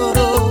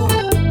lloro.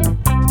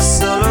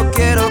 Solo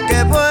quiero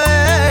que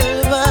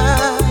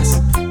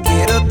vuelvas,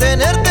 quiero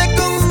tenerte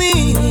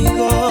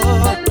conmigo.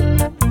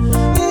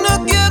 No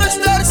quiero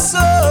estar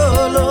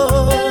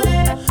solo.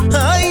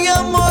 Ay,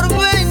 amor,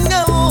 ven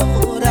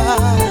ahora,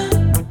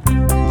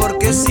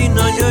 porque si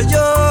no yo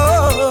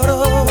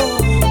lloro.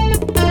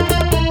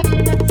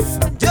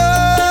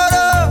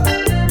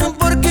 Lloro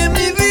porque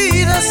mi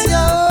vida se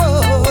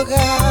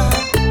ahoga.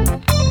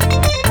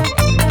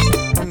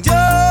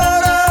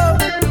 Lloro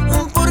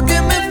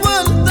porque me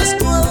faltas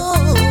tú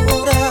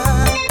ahora.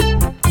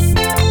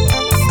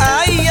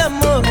 Ay,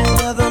 amor,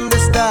 ¿a dónde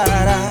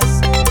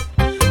estarás?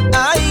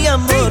 Ay,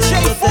 amor,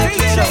 yo te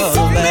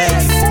quiero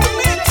ver.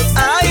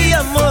 Ay,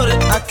 amor,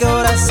 ¿a qué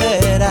hora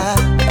será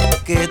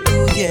que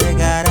tú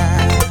llegarás?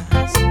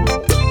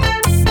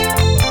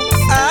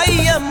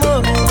 Ay,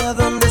 amor, ¿a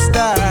dónde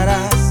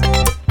estarás?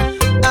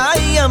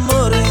 Ay,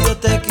 amor, yo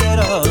te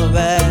quiero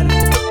ver.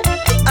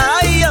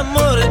 Ay,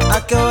 amor,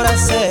 ¿a qué hora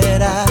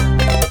será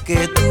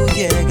que tú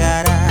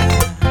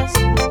llegarás?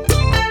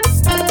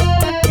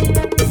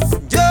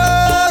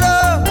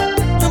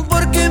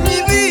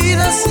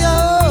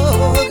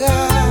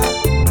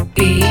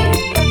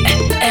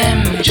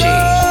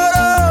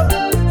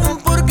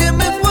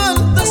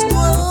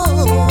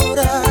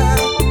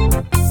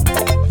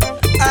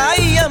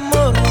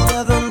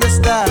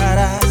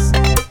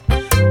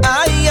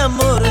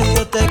 amor,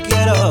 yo te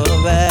quiero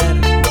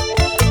ver.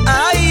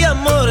 Ay,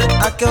 amor,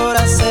 ¿a qué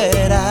hora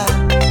será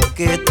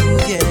que tú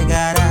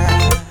llegarás?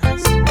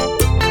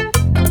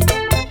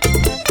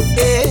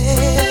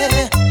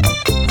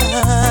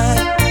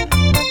 Ay,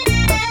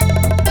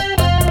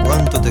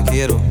 cuánto te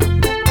quiero.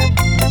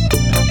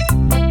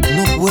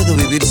 No puedo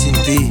vivir sin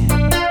ti.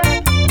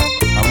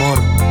 Amor,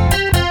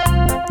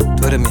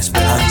 tú eres mi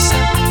esperanza.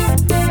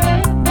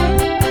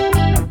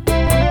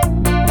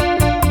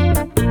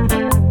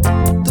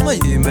 Toma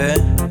Jimbe.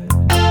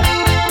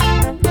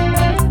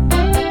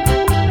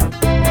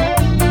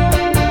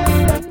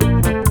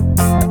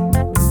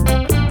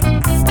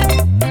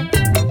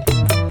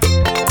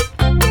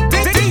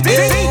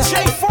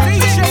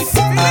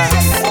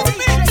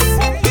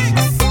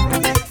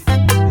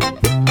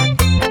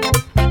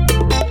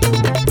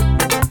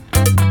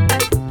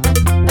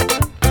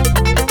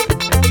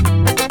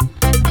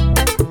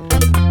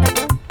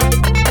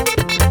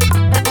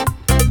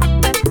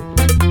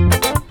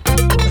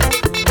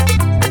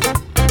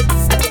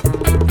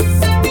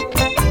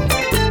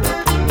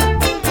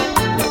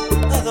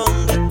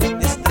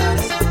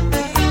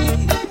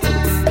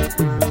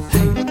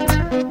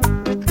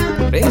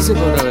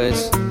 Otra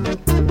vez.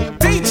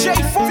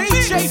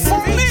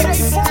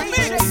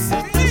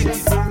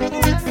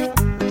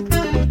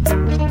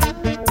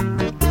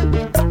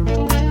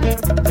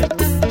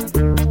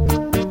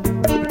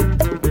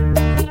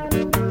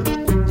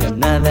 Ya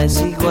nada es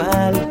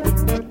igual,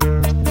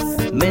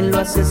 me lo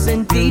hace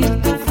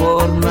sentir tu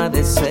forma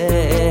de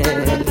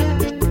ser.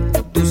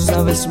 Tú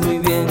sabes muy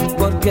bien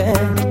por qué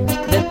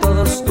de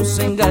todos tus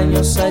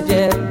engaños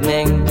ayer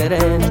me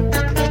enteré.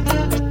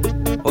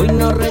 Hoy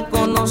no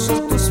reconozco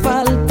tus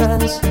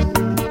faltas,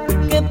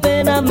 qué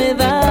pena me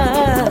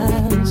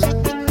das.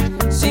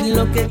 Si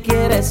lo que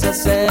quieres es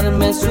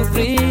hacerme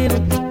sufrir,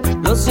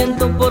 lo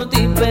siento por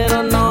ti,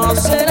 pero no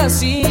será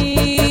así.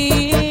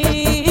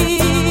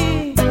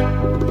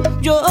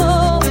 Yo,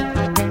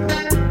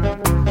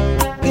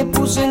 que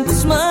puse en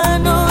tus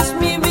manos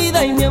mi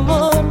vida y mi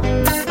amor,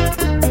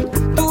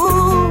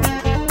 tú,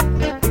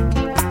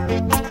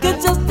 que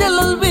echaste al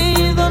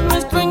olvido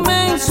nuestro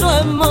inmenso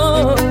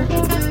amor.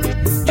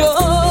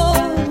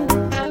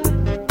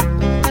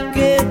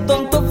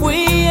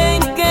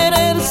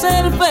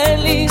 Ser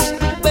feliz,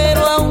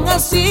 pero aún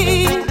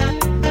así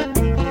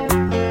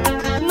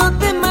no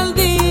te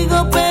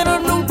maldigo, pero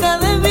nunca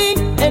debí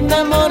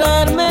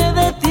enamorarme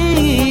de ti.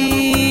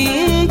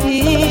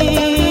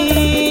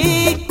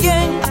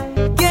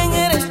 ¿Quién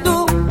eres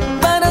tú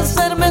para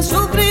hacerme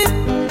sufrir,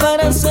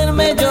 para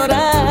hacerme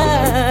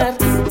llorar?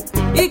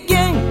 ¿Y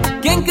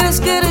quién crees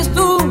que eres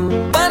tú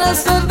para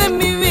hacer de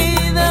mi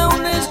vida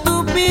un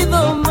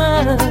estúpido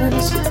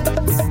más?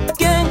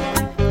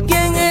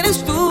 ¿Quién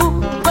eres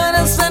tú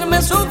para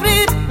hacerme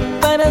sufrir,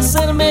 para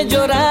hacerme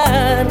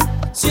llorar?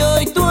 Si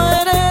hoy tú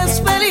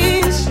eres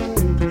feliz,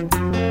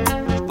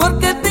 ¿por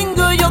qué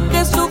tengo yo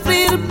que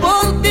sufrir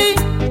por ti?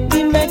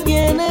 Dime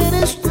quién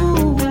eres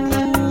tú,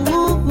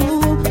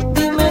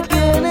 dime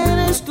quién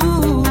eres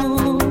tú.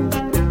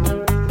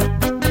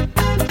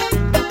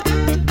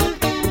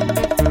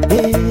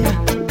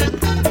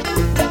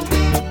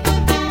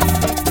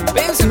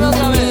 Piénsame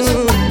otra vez.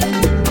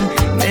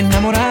 Me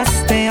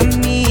enamoraste a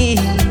mí.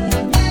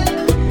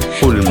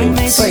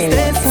 Me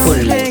hiciste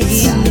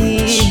sonreír,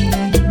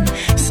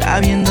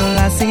 sabiendo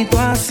la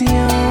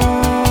situación,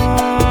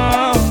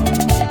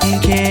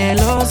 que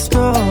los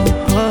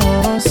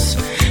dos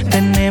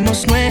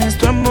tenemos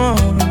nuestro amor.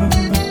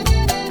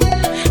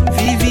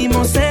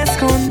 Vivimos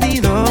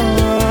escondidos,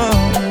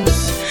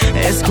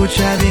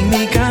 escucha bien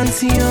mi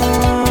canción.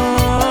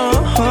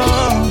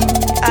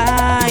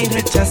 Ay,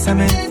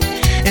 recházame,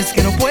 es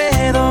que no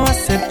puedo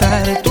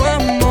aceptar tu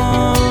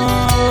amor.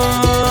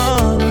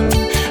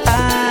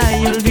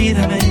 Ay,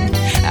 olvídame,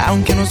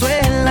 aunque nos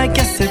duela, hay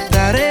que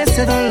aceptar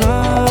ese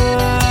dolor.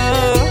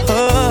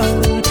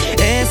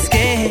 Es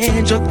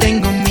que yo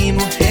tengo mi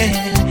mujer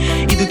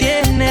y tú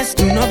tienes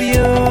tu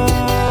novio.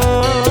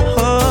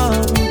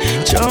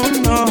 Yo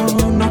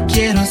no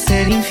quiero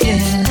ser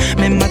infiel,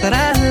 me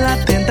matará la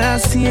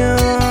tentación.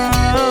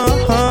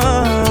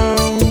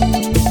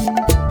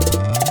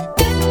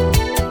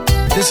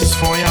 This is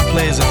for y'all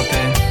players out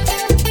there.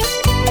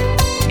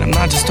 And I'm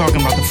not just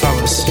talking about the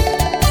fellas.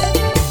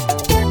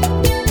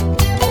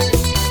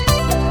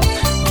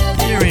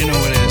 You already know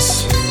what it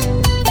is.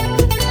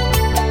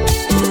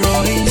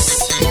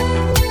 Royce.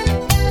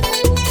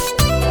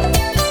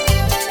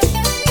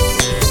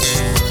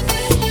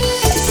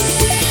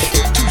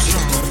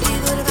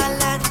 El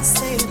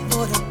balance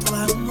por tu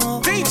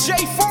amor. DJ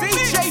for me.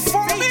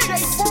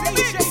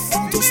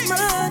 En tus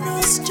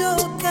manos yo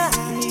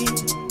caí,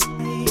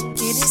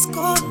 tienes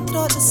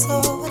control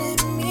sobre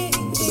mí.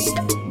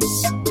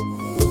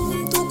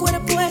 Tu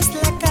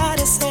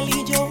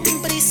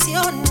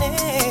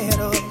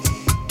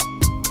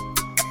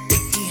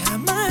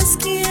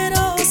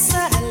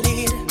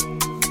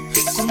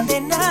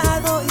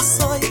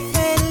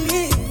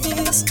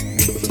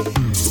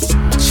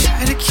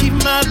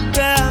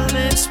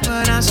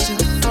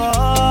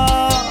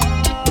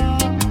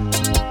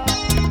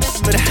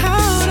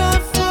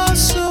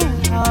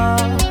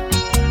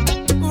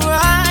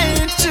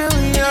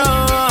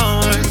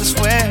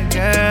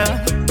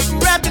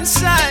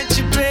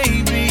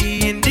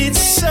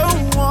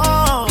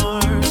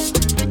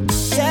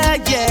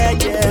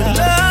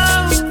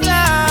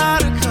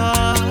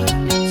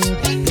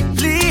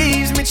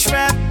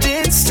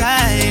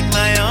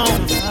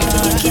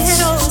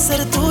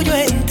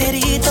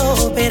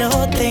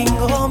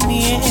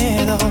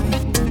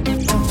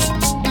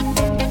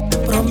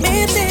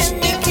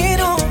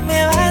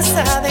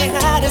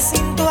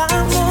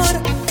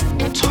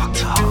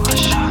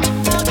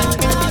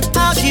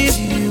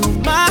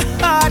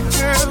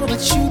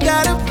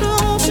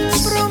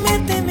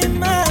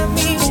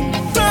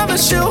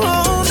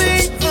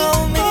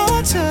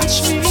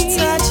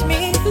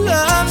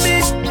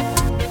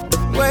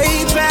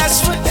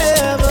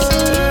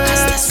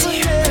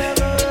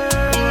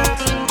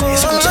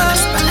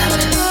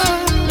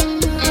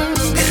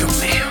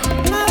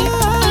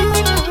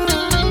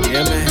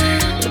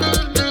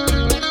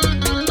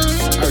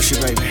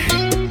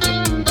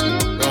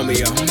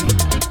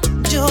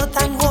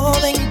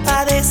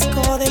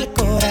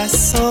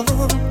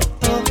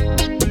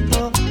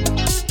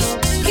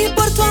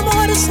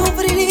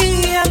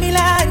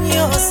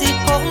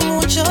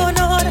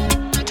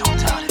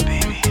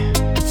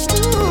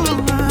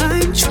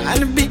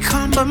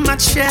but my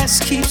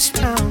chest keeps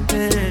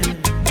pounding.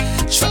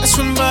 Try to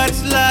swim, but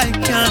it's like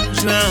I'm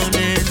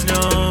drowning.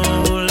 No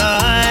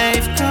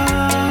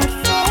lifeguard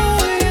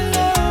for your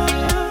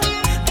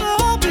love,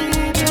 oh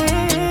baby.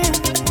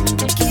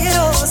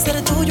 Quiero ser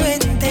tuyo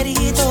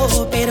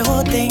enterito,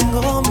 pero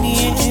tengo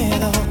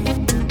miedo.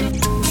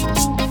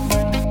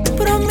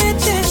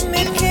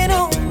 Prométeme que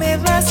no me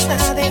vas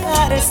a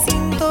dejar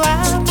sin tu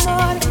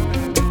amor.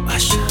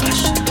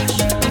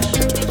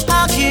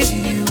 I'll give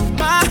you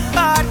my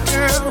heart,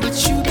 girl, but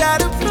you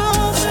gotta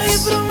promise. Ay,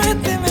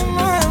 prométeme,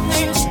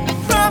 mami.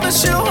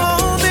 Promise you'll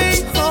hold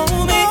me,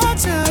 oh,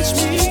 touch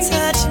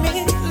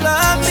me,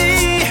 love me,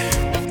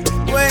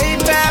 way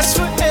past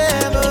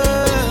forever.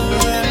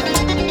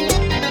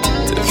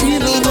 Te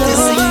pido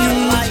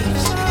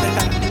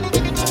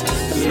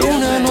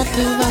luna, no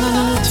te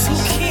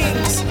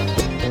vayas,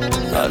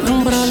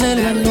 alúmbrale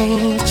la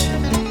noche.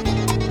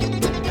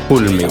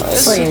 Full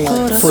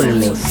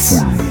mix.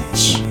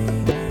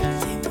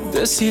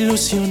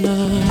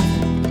 Desilusionado,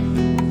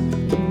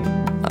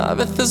 a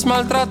veces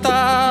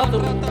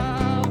maltratado.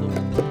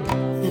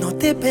 No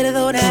te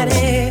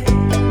perdonaré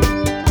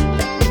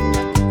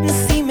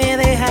si me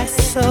dejas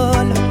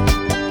solo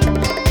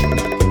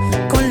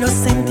con los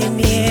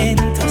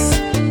sentimientos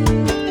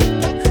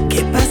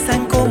que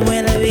pasan como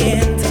el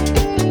viento.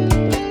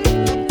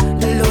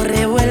 Lo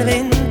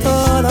revuelven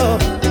todo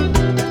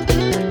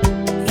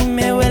y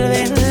me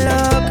vuelven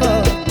loco.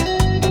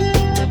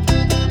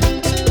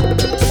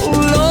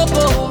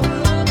 Loco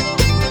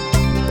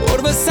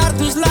por besar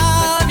tus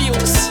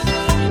labios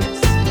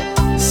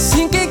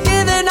sin que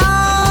quede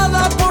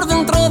nada por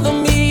dentro de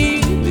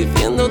mí,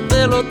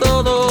 diciéndotelo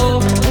todo.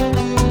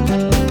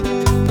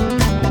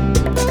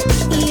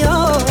 Y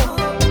yo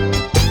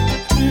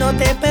no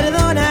te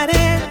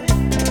perdonaré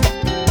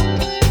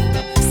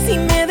si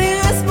me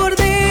dejas por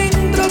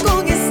dentro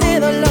con ese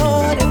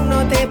dolor.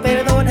 No te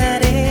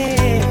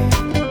perdonaré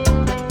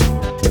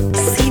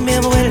si me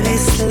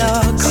vuelves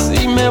loco.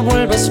 Si me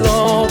vuelves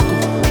loco.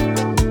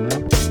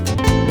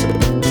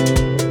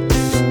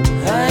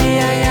 Ay,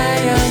 ay,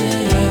 ay, ay,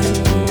 ay, ay.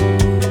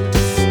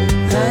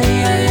 Ay,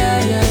 ay,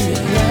 ay, ay,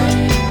 ay,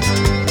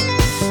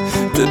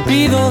 ay. Te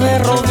pido de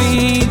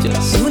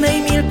rodillas Una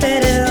y mil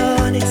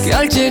perdones, que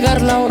al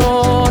llegar la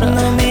aurora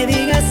no me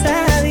digas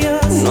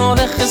adiós. no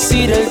dejes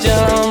ir el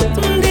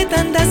llanto De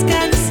tantas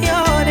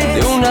canciones,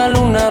 de una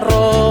luna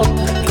rota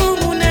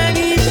como una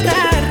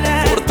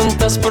guitarra, por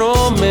tantas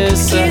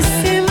promesas que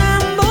se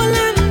van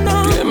volando,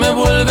 que me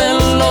vuelven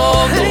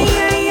loco. Ay,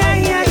 ay,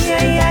 ay, ay,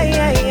 ay, ay,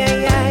 ay,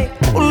 ay, ay.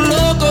 Un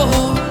loco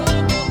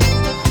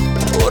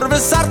por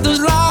besar tus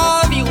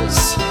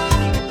labios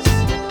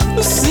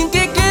sin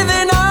que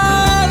quede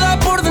nada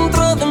por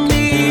dentro de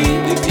mí,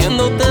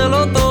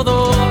 diciéndotelo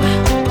todo.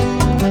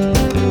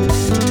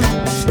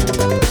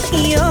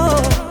 Y yo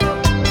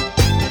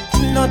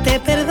no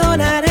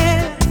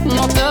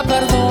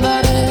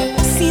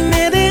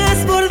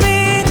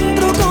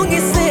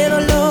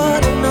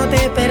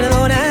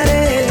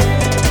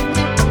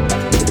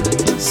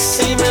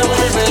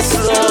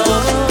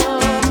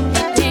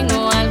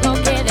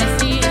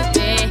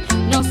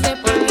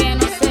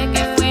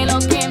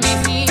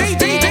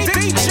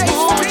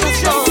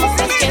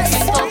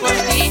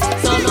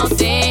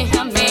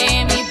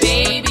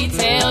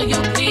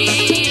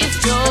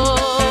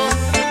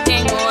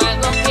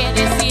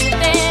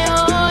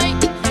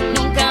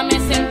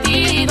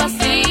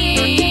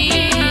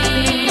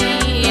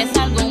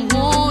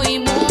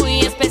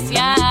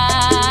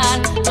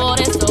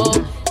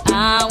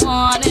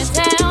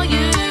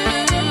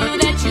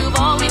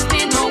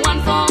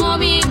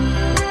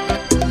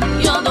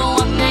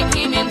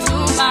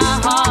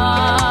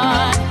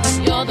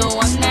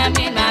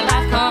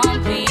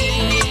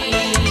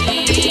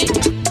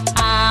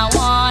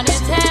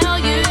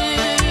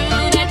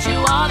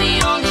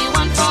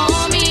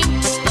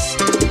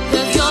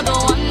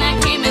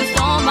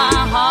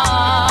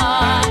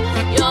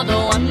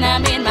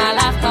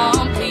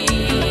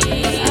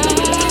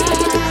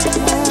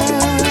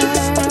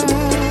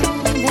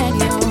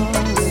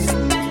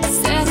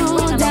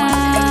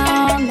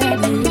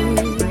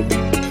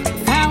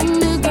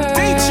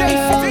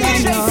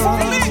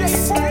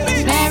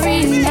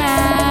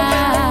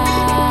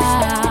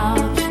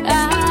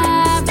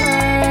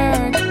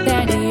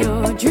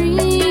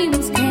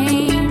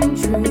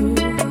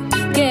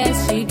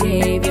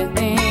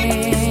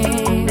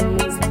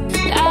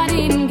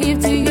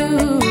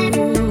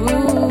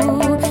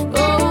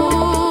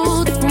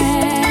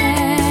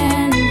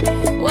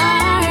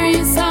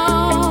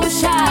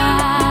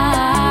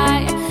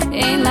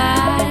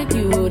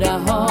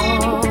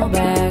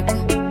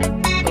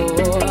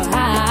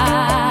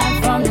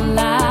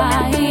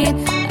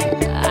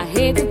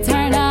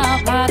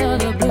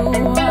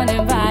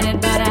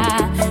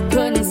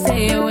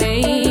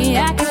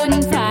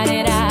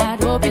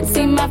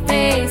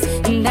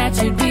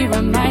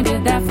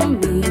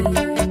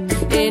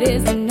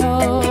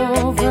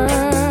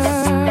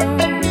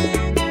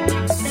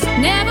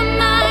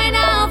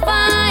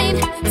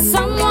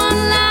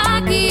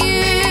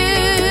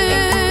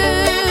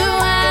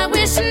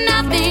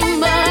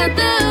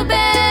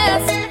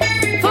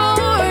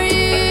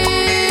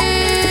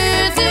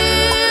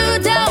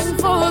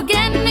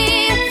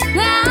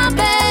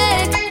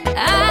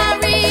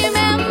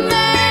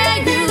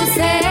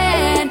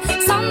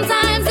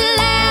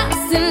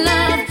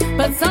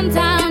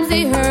sometimes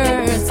it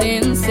hurts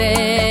instead.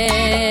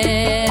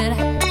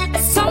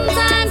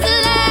 Sometimes it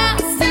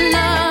lasts in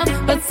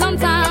love, but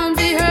sometimes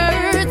it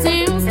hurts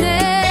instead.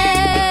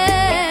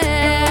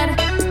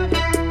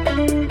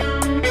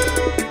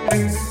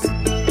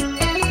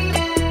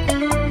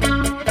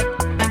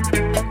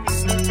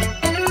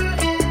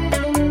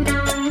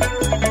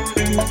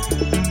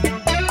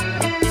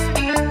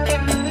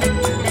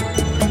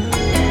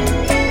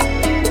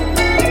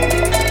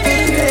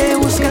 He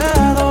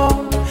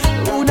buscado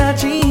una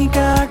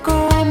chica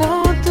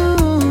como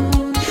tú,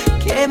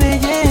 que me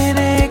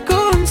llene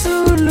con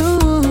su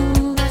luz,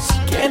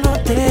 que no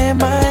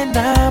tema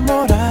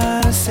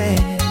enamorarse.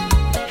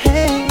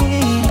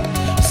 Hey,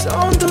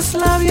 son tus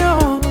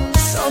labios,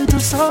 son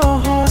tus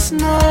ojos,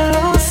 no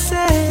lo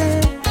sé,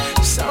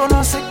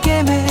 solo sé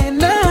que me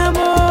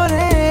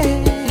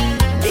enamoré.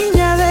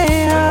 Niña,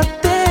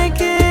 déjate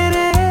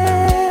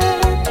querer.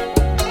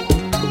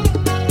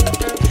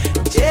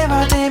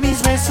 Llévate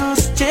mis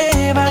besos,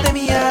 llévate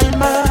mi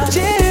alma,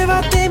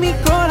 llévate mi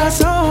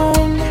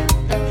corazón.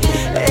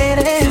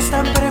 Eres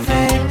tan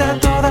perfecta,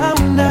 toda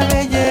una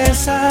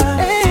belleza,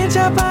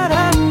 hecha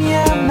para mi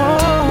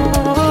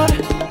amor.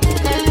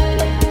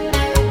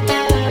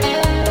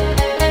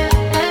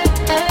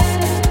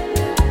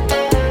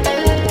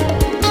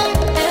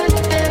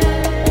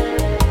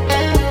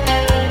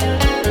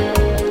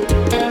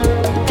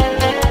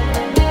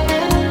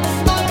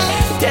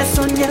 Te he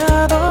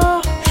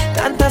soñado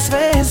tantas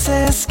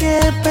veces que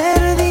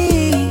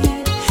perdí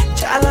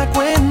ya la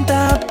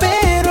cuenta,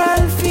 pero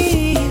al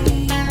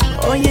fin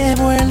hoy he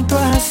vuelto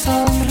a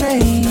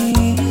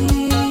sonreír.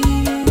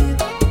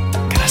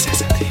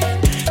 Gracias a ti.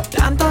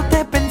 Tanto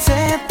te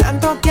pensé,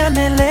 tanto te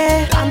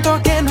anhelé, tanto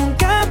que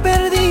nunca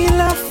perdí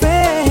la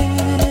fe.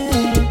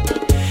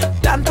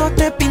 Tanto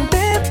te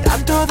pinté,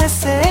 tanto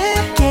deseé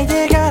que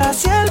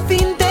llegaras y al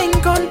fin te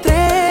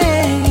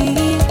encontré.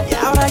 Y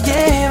ahora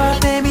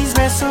llévate mis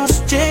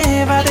besos,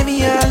 llévate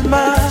mi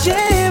alma,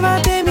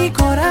 llévate mi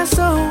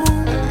corazón.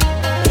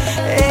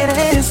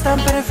 Eres tan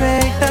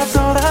perfecta,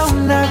 toda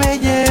una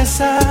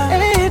belleza,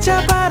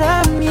 hecha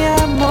para mi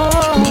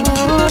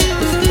amor.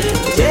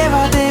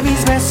 Llévate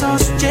mis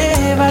besos,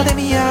 llévate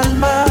mi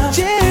alma,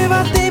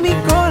 llévate mi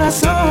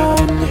corazón.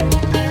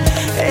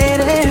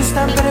 Eres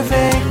tan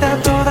perfecta,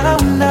 toda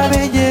una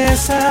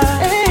belleza,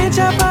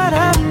 hecha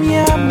para mi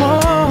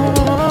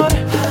amor.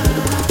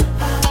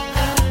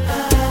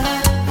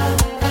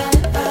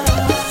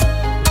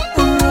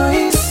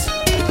 Royce.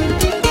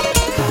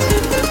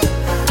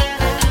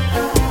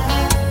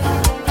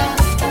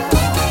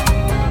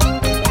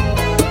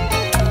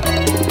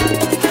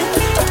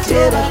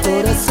 Lleva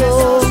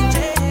corazón,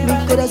 mi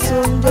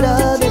corazón llora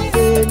de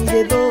pena y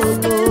de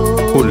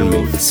dolor. Full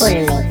mix.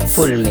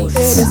 Full mix.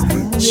 Eres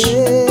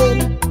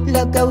también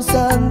la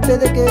causante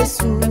de que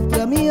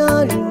sufra mi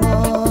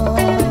alma.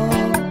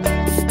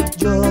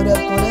 Llora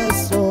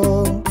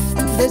corazón,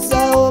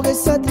 desahoga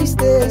esa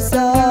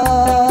tristeza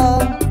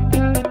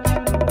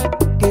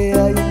que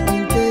hay en tu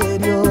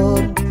interior.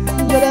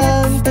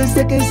 Llora antes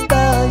de que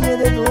estalle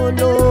de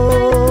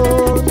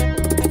dolor.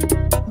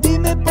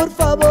 Dime por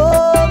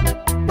favor,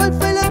 ¿cuál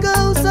fue la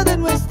causa de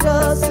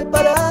nuestra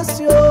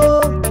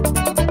separación?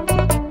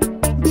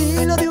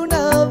 Dilo de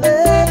una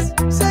vez,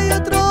 si hay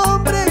otro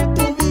hombre en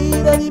tu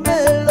vida,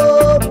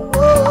 dímelo.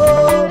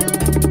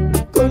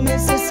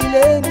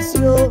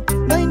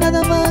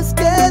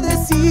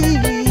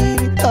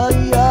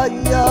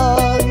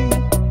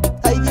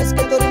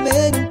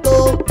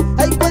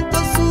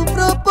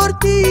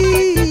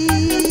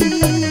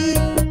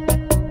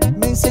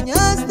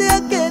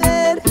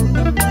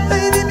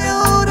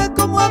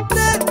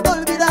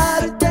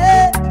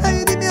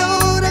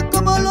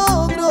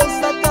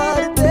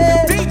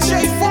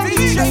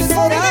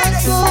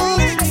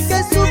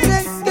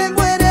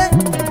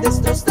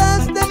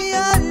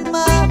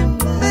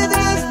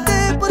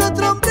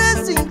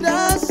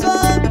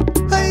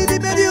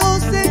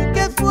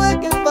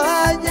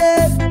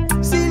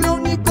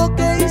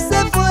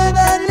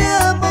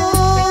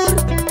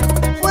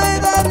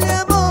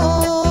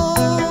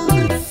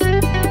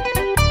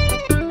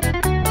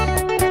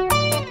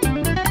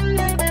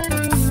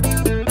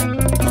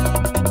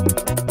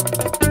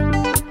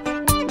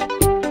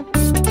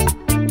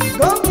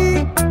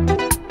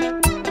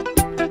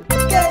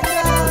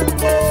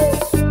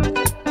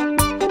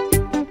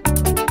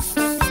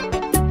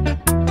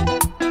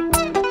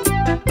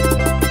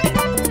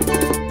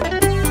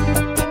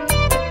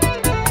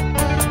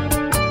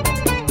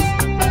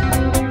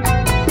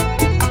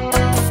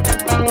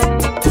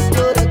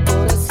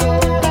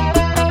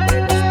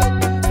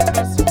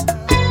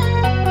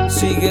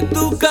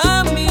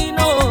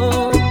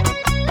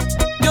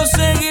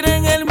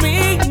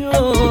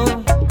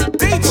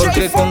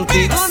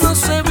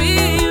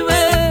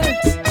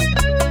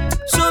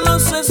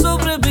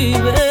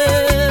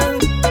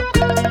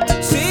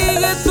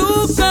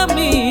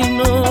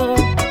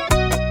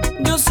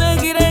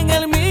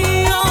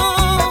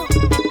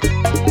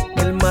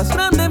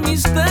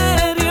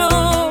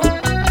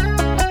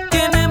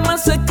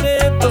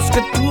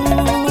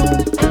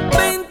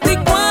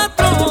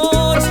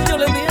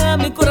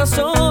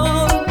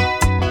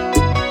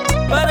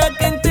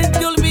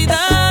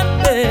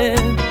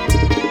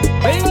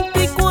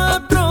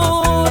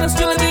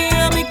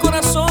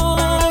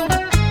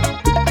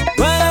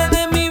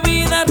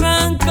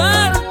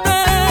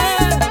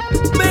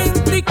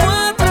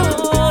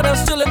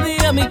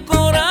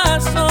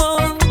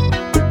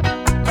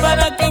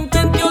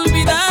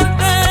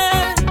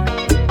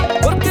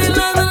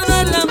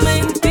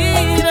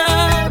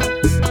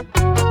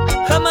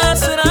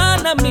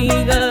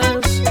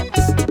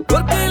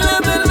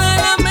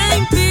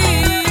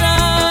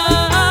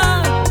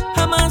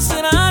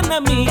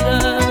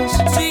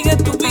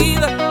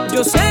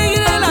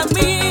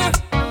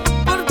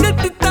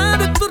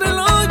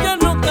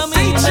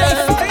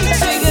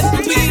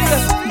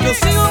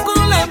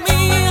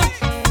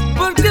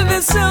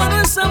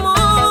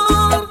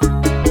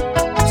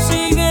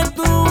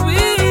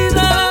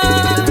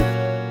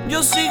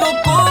 sigo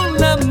con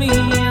la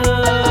mía.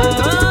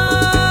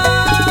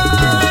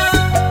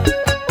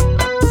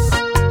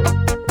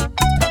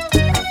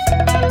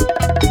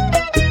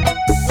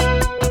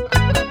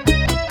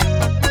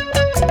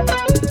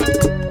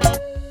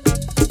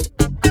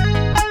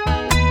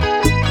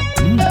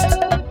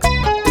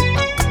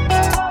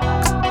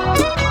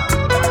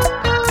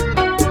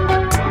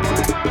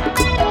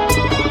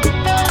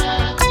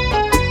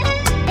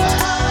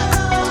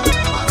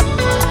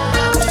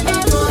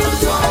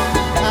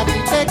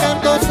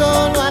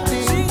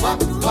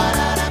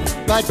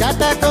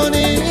 Bachata con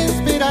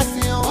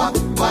inspiración,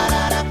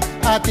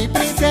 a ti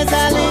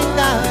princesa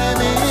linda de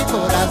mi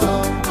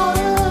corazón,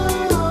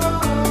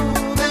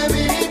 de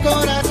mi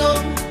corazón.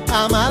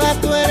 Amada,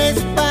 tú eres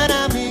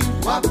para mí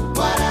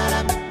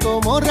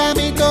como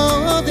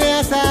ramito de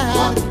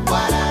azahar,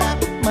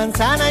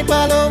 manzana y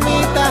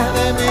palomita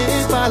de mi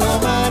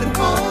palomar,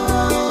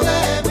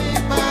 de mi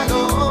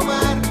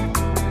palomar.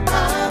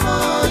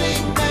 Amor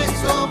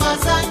inmenso,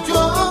 más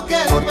ancho que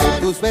el mar.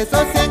 Tus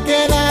besos se han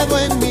quedado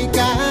en mi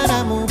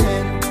cara,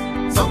 mujer,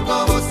 son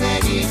como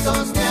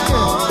cerizos de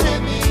amor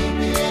en mi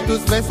piel.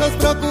 Tus besos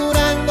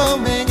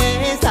procurándome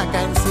en esa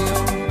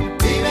canción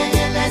viven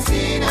en la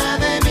esquina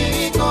de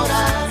mi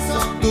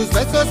corazón. Tus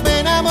besos me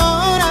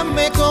enamoran,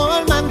 me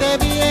colman de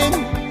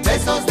bien,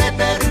 besos de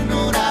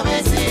ternura,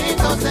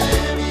 besitos de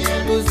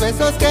miel. Tus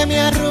besos que me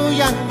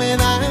arrullan me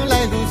dan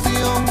la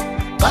ilusión,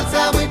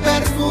 bálsamo y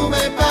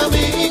perfume pa'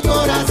 mi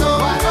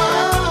corazón.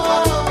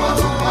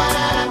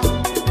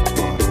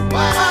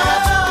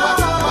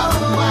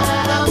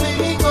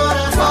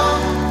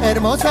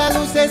 Hermosa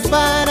luz es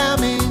para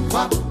mí,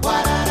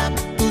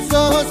 tus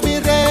ojos mi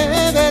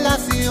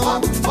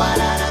revelación.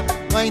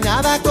 No hay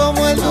nada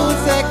como el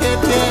dulce que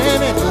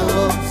tiene tu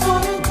voz,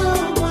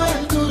 como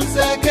el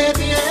dulce que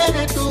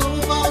tiene tu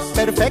voz.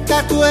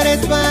 Perfecta tú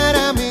eres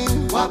para mí,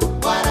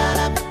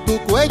 tu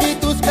cuello y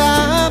tus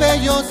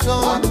cabellos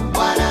son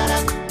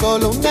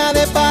columna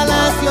de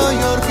palacio y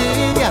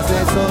orquídeas de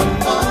sol.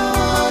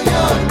 Oh, y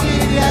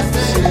orquídeas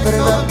de sol. Si en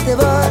verdad te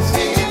vas,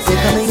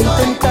 déjame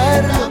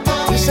intentarlo.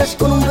 Quizás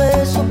con un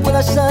beso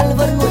pueda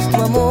salvar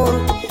nuestro amor.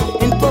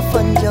 En tu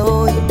afán ya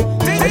hoy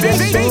de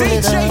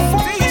soledad,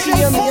 si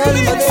a mi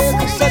alma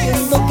dejas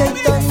sabiendo que hay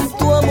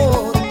tanto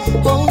amor.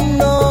 Oh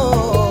no,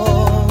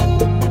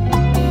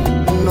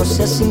 no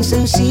seas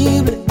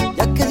insensible,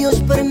 ya que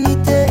Dios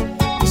permite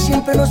y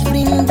siempre nos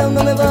brinda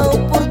una nueva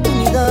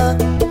oportunidad.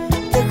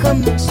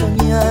 Déjame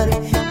soñar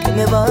que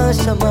me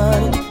vas a amar,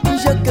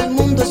 ya que el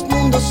mundo es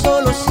mundo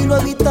solo si lo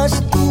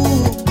habitas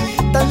tú,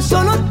 tan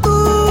solo tú.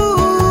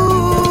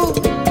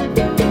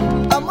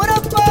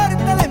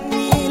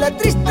 La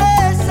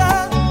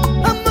tristeza,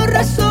 amor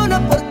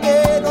razona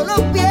porque no lo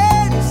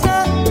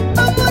piensa.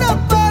 Amor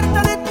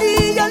aparta de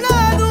ti ya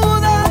la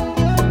duda.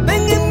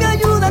 Ven en mi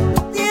ayuda,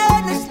 tú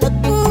tienes la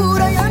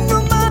cura, ya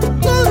no más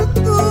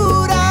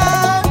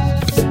tortura.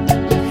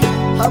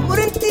 Amor,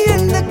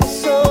 entiende que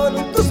solo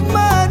en tus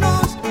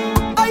manos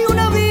hay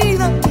una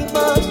vida y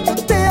más yo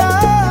te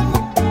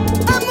amo.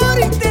 Amor,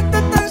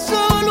 intenta tan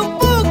solo un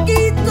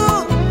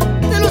poquito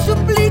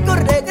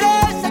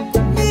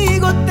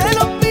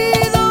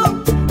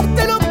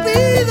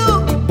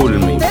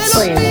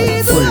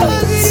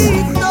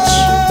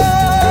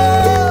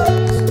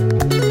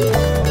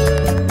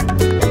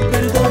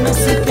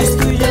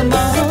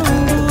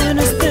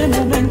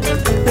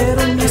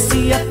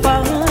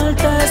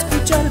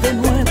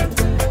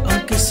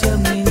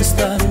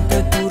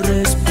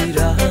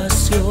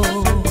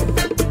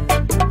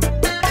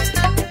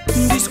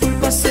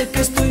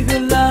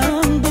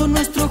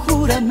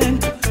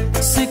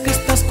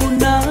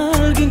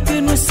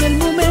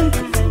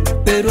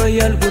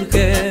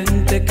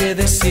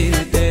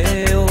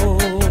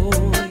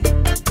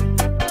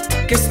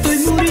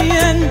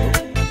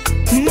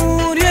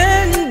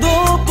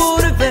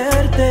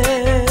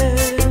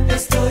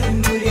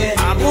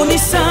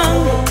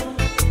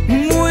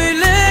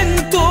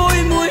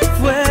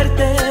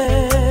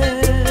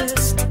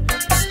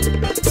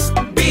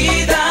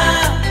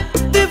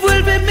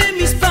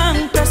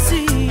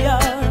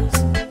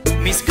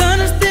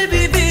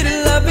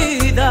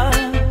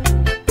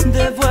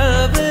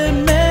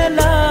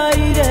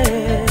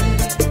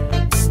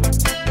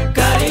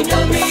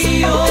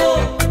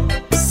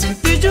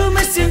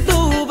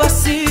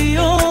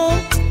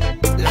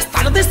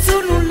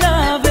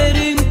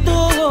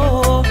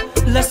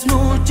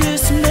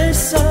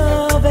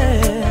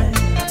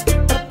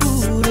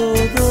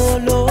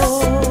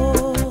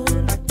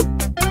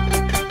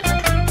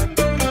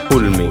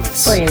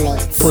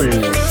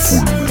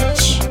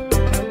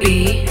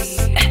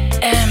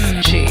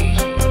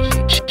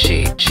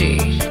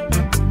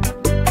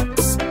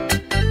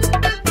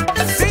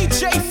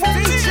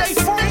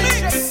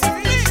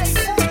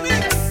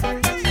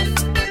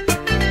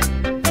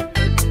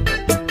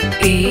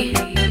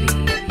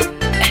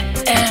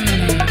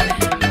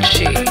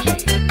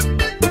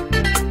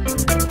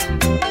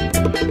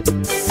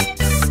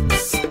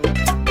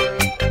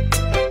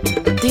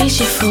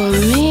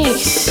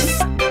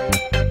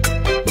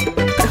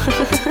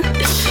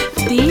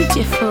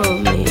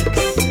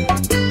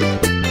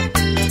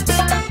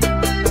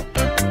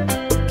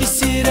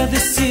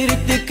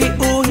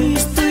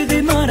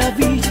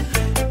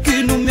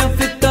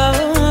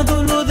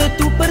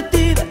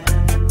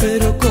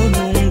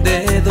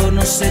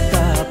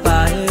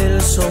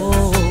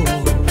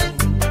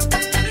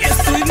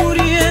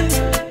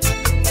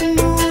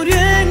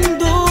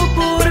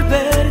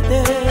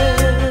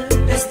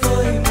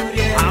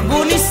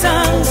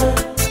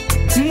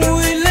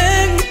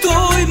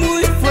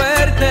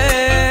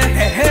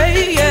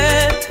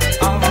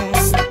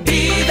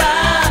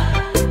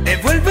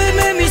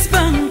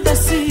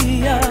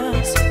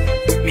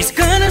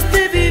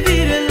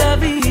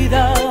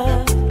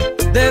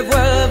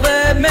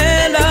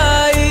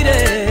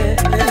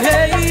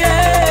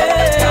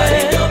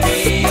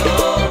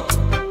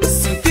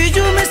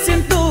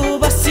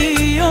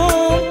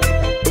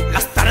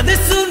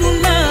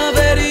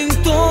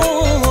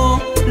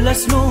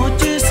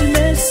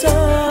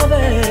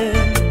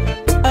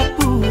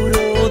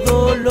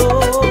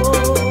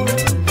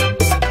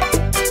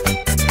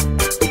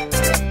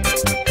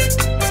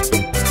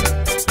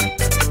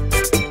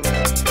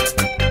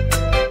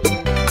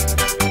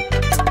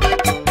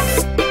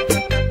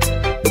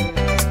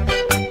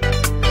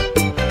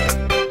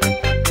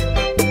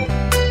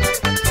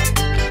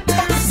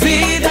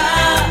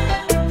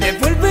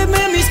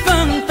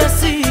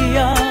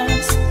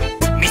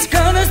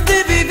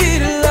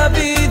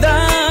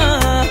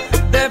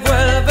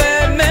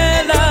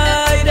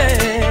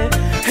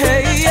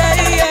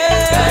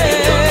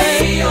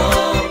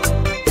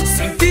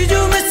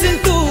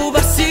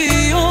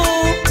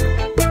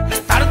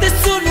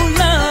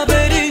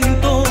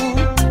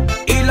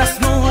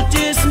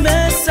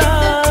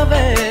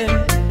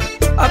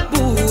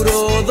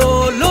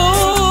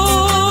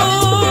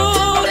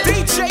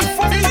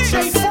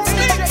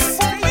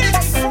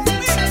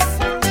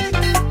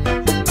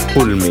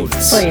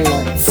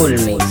Full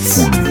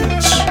mix.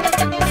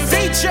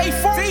 DJ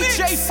for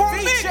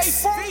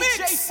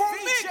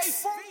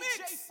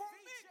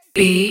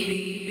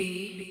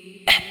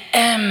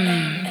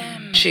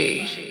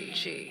BMG.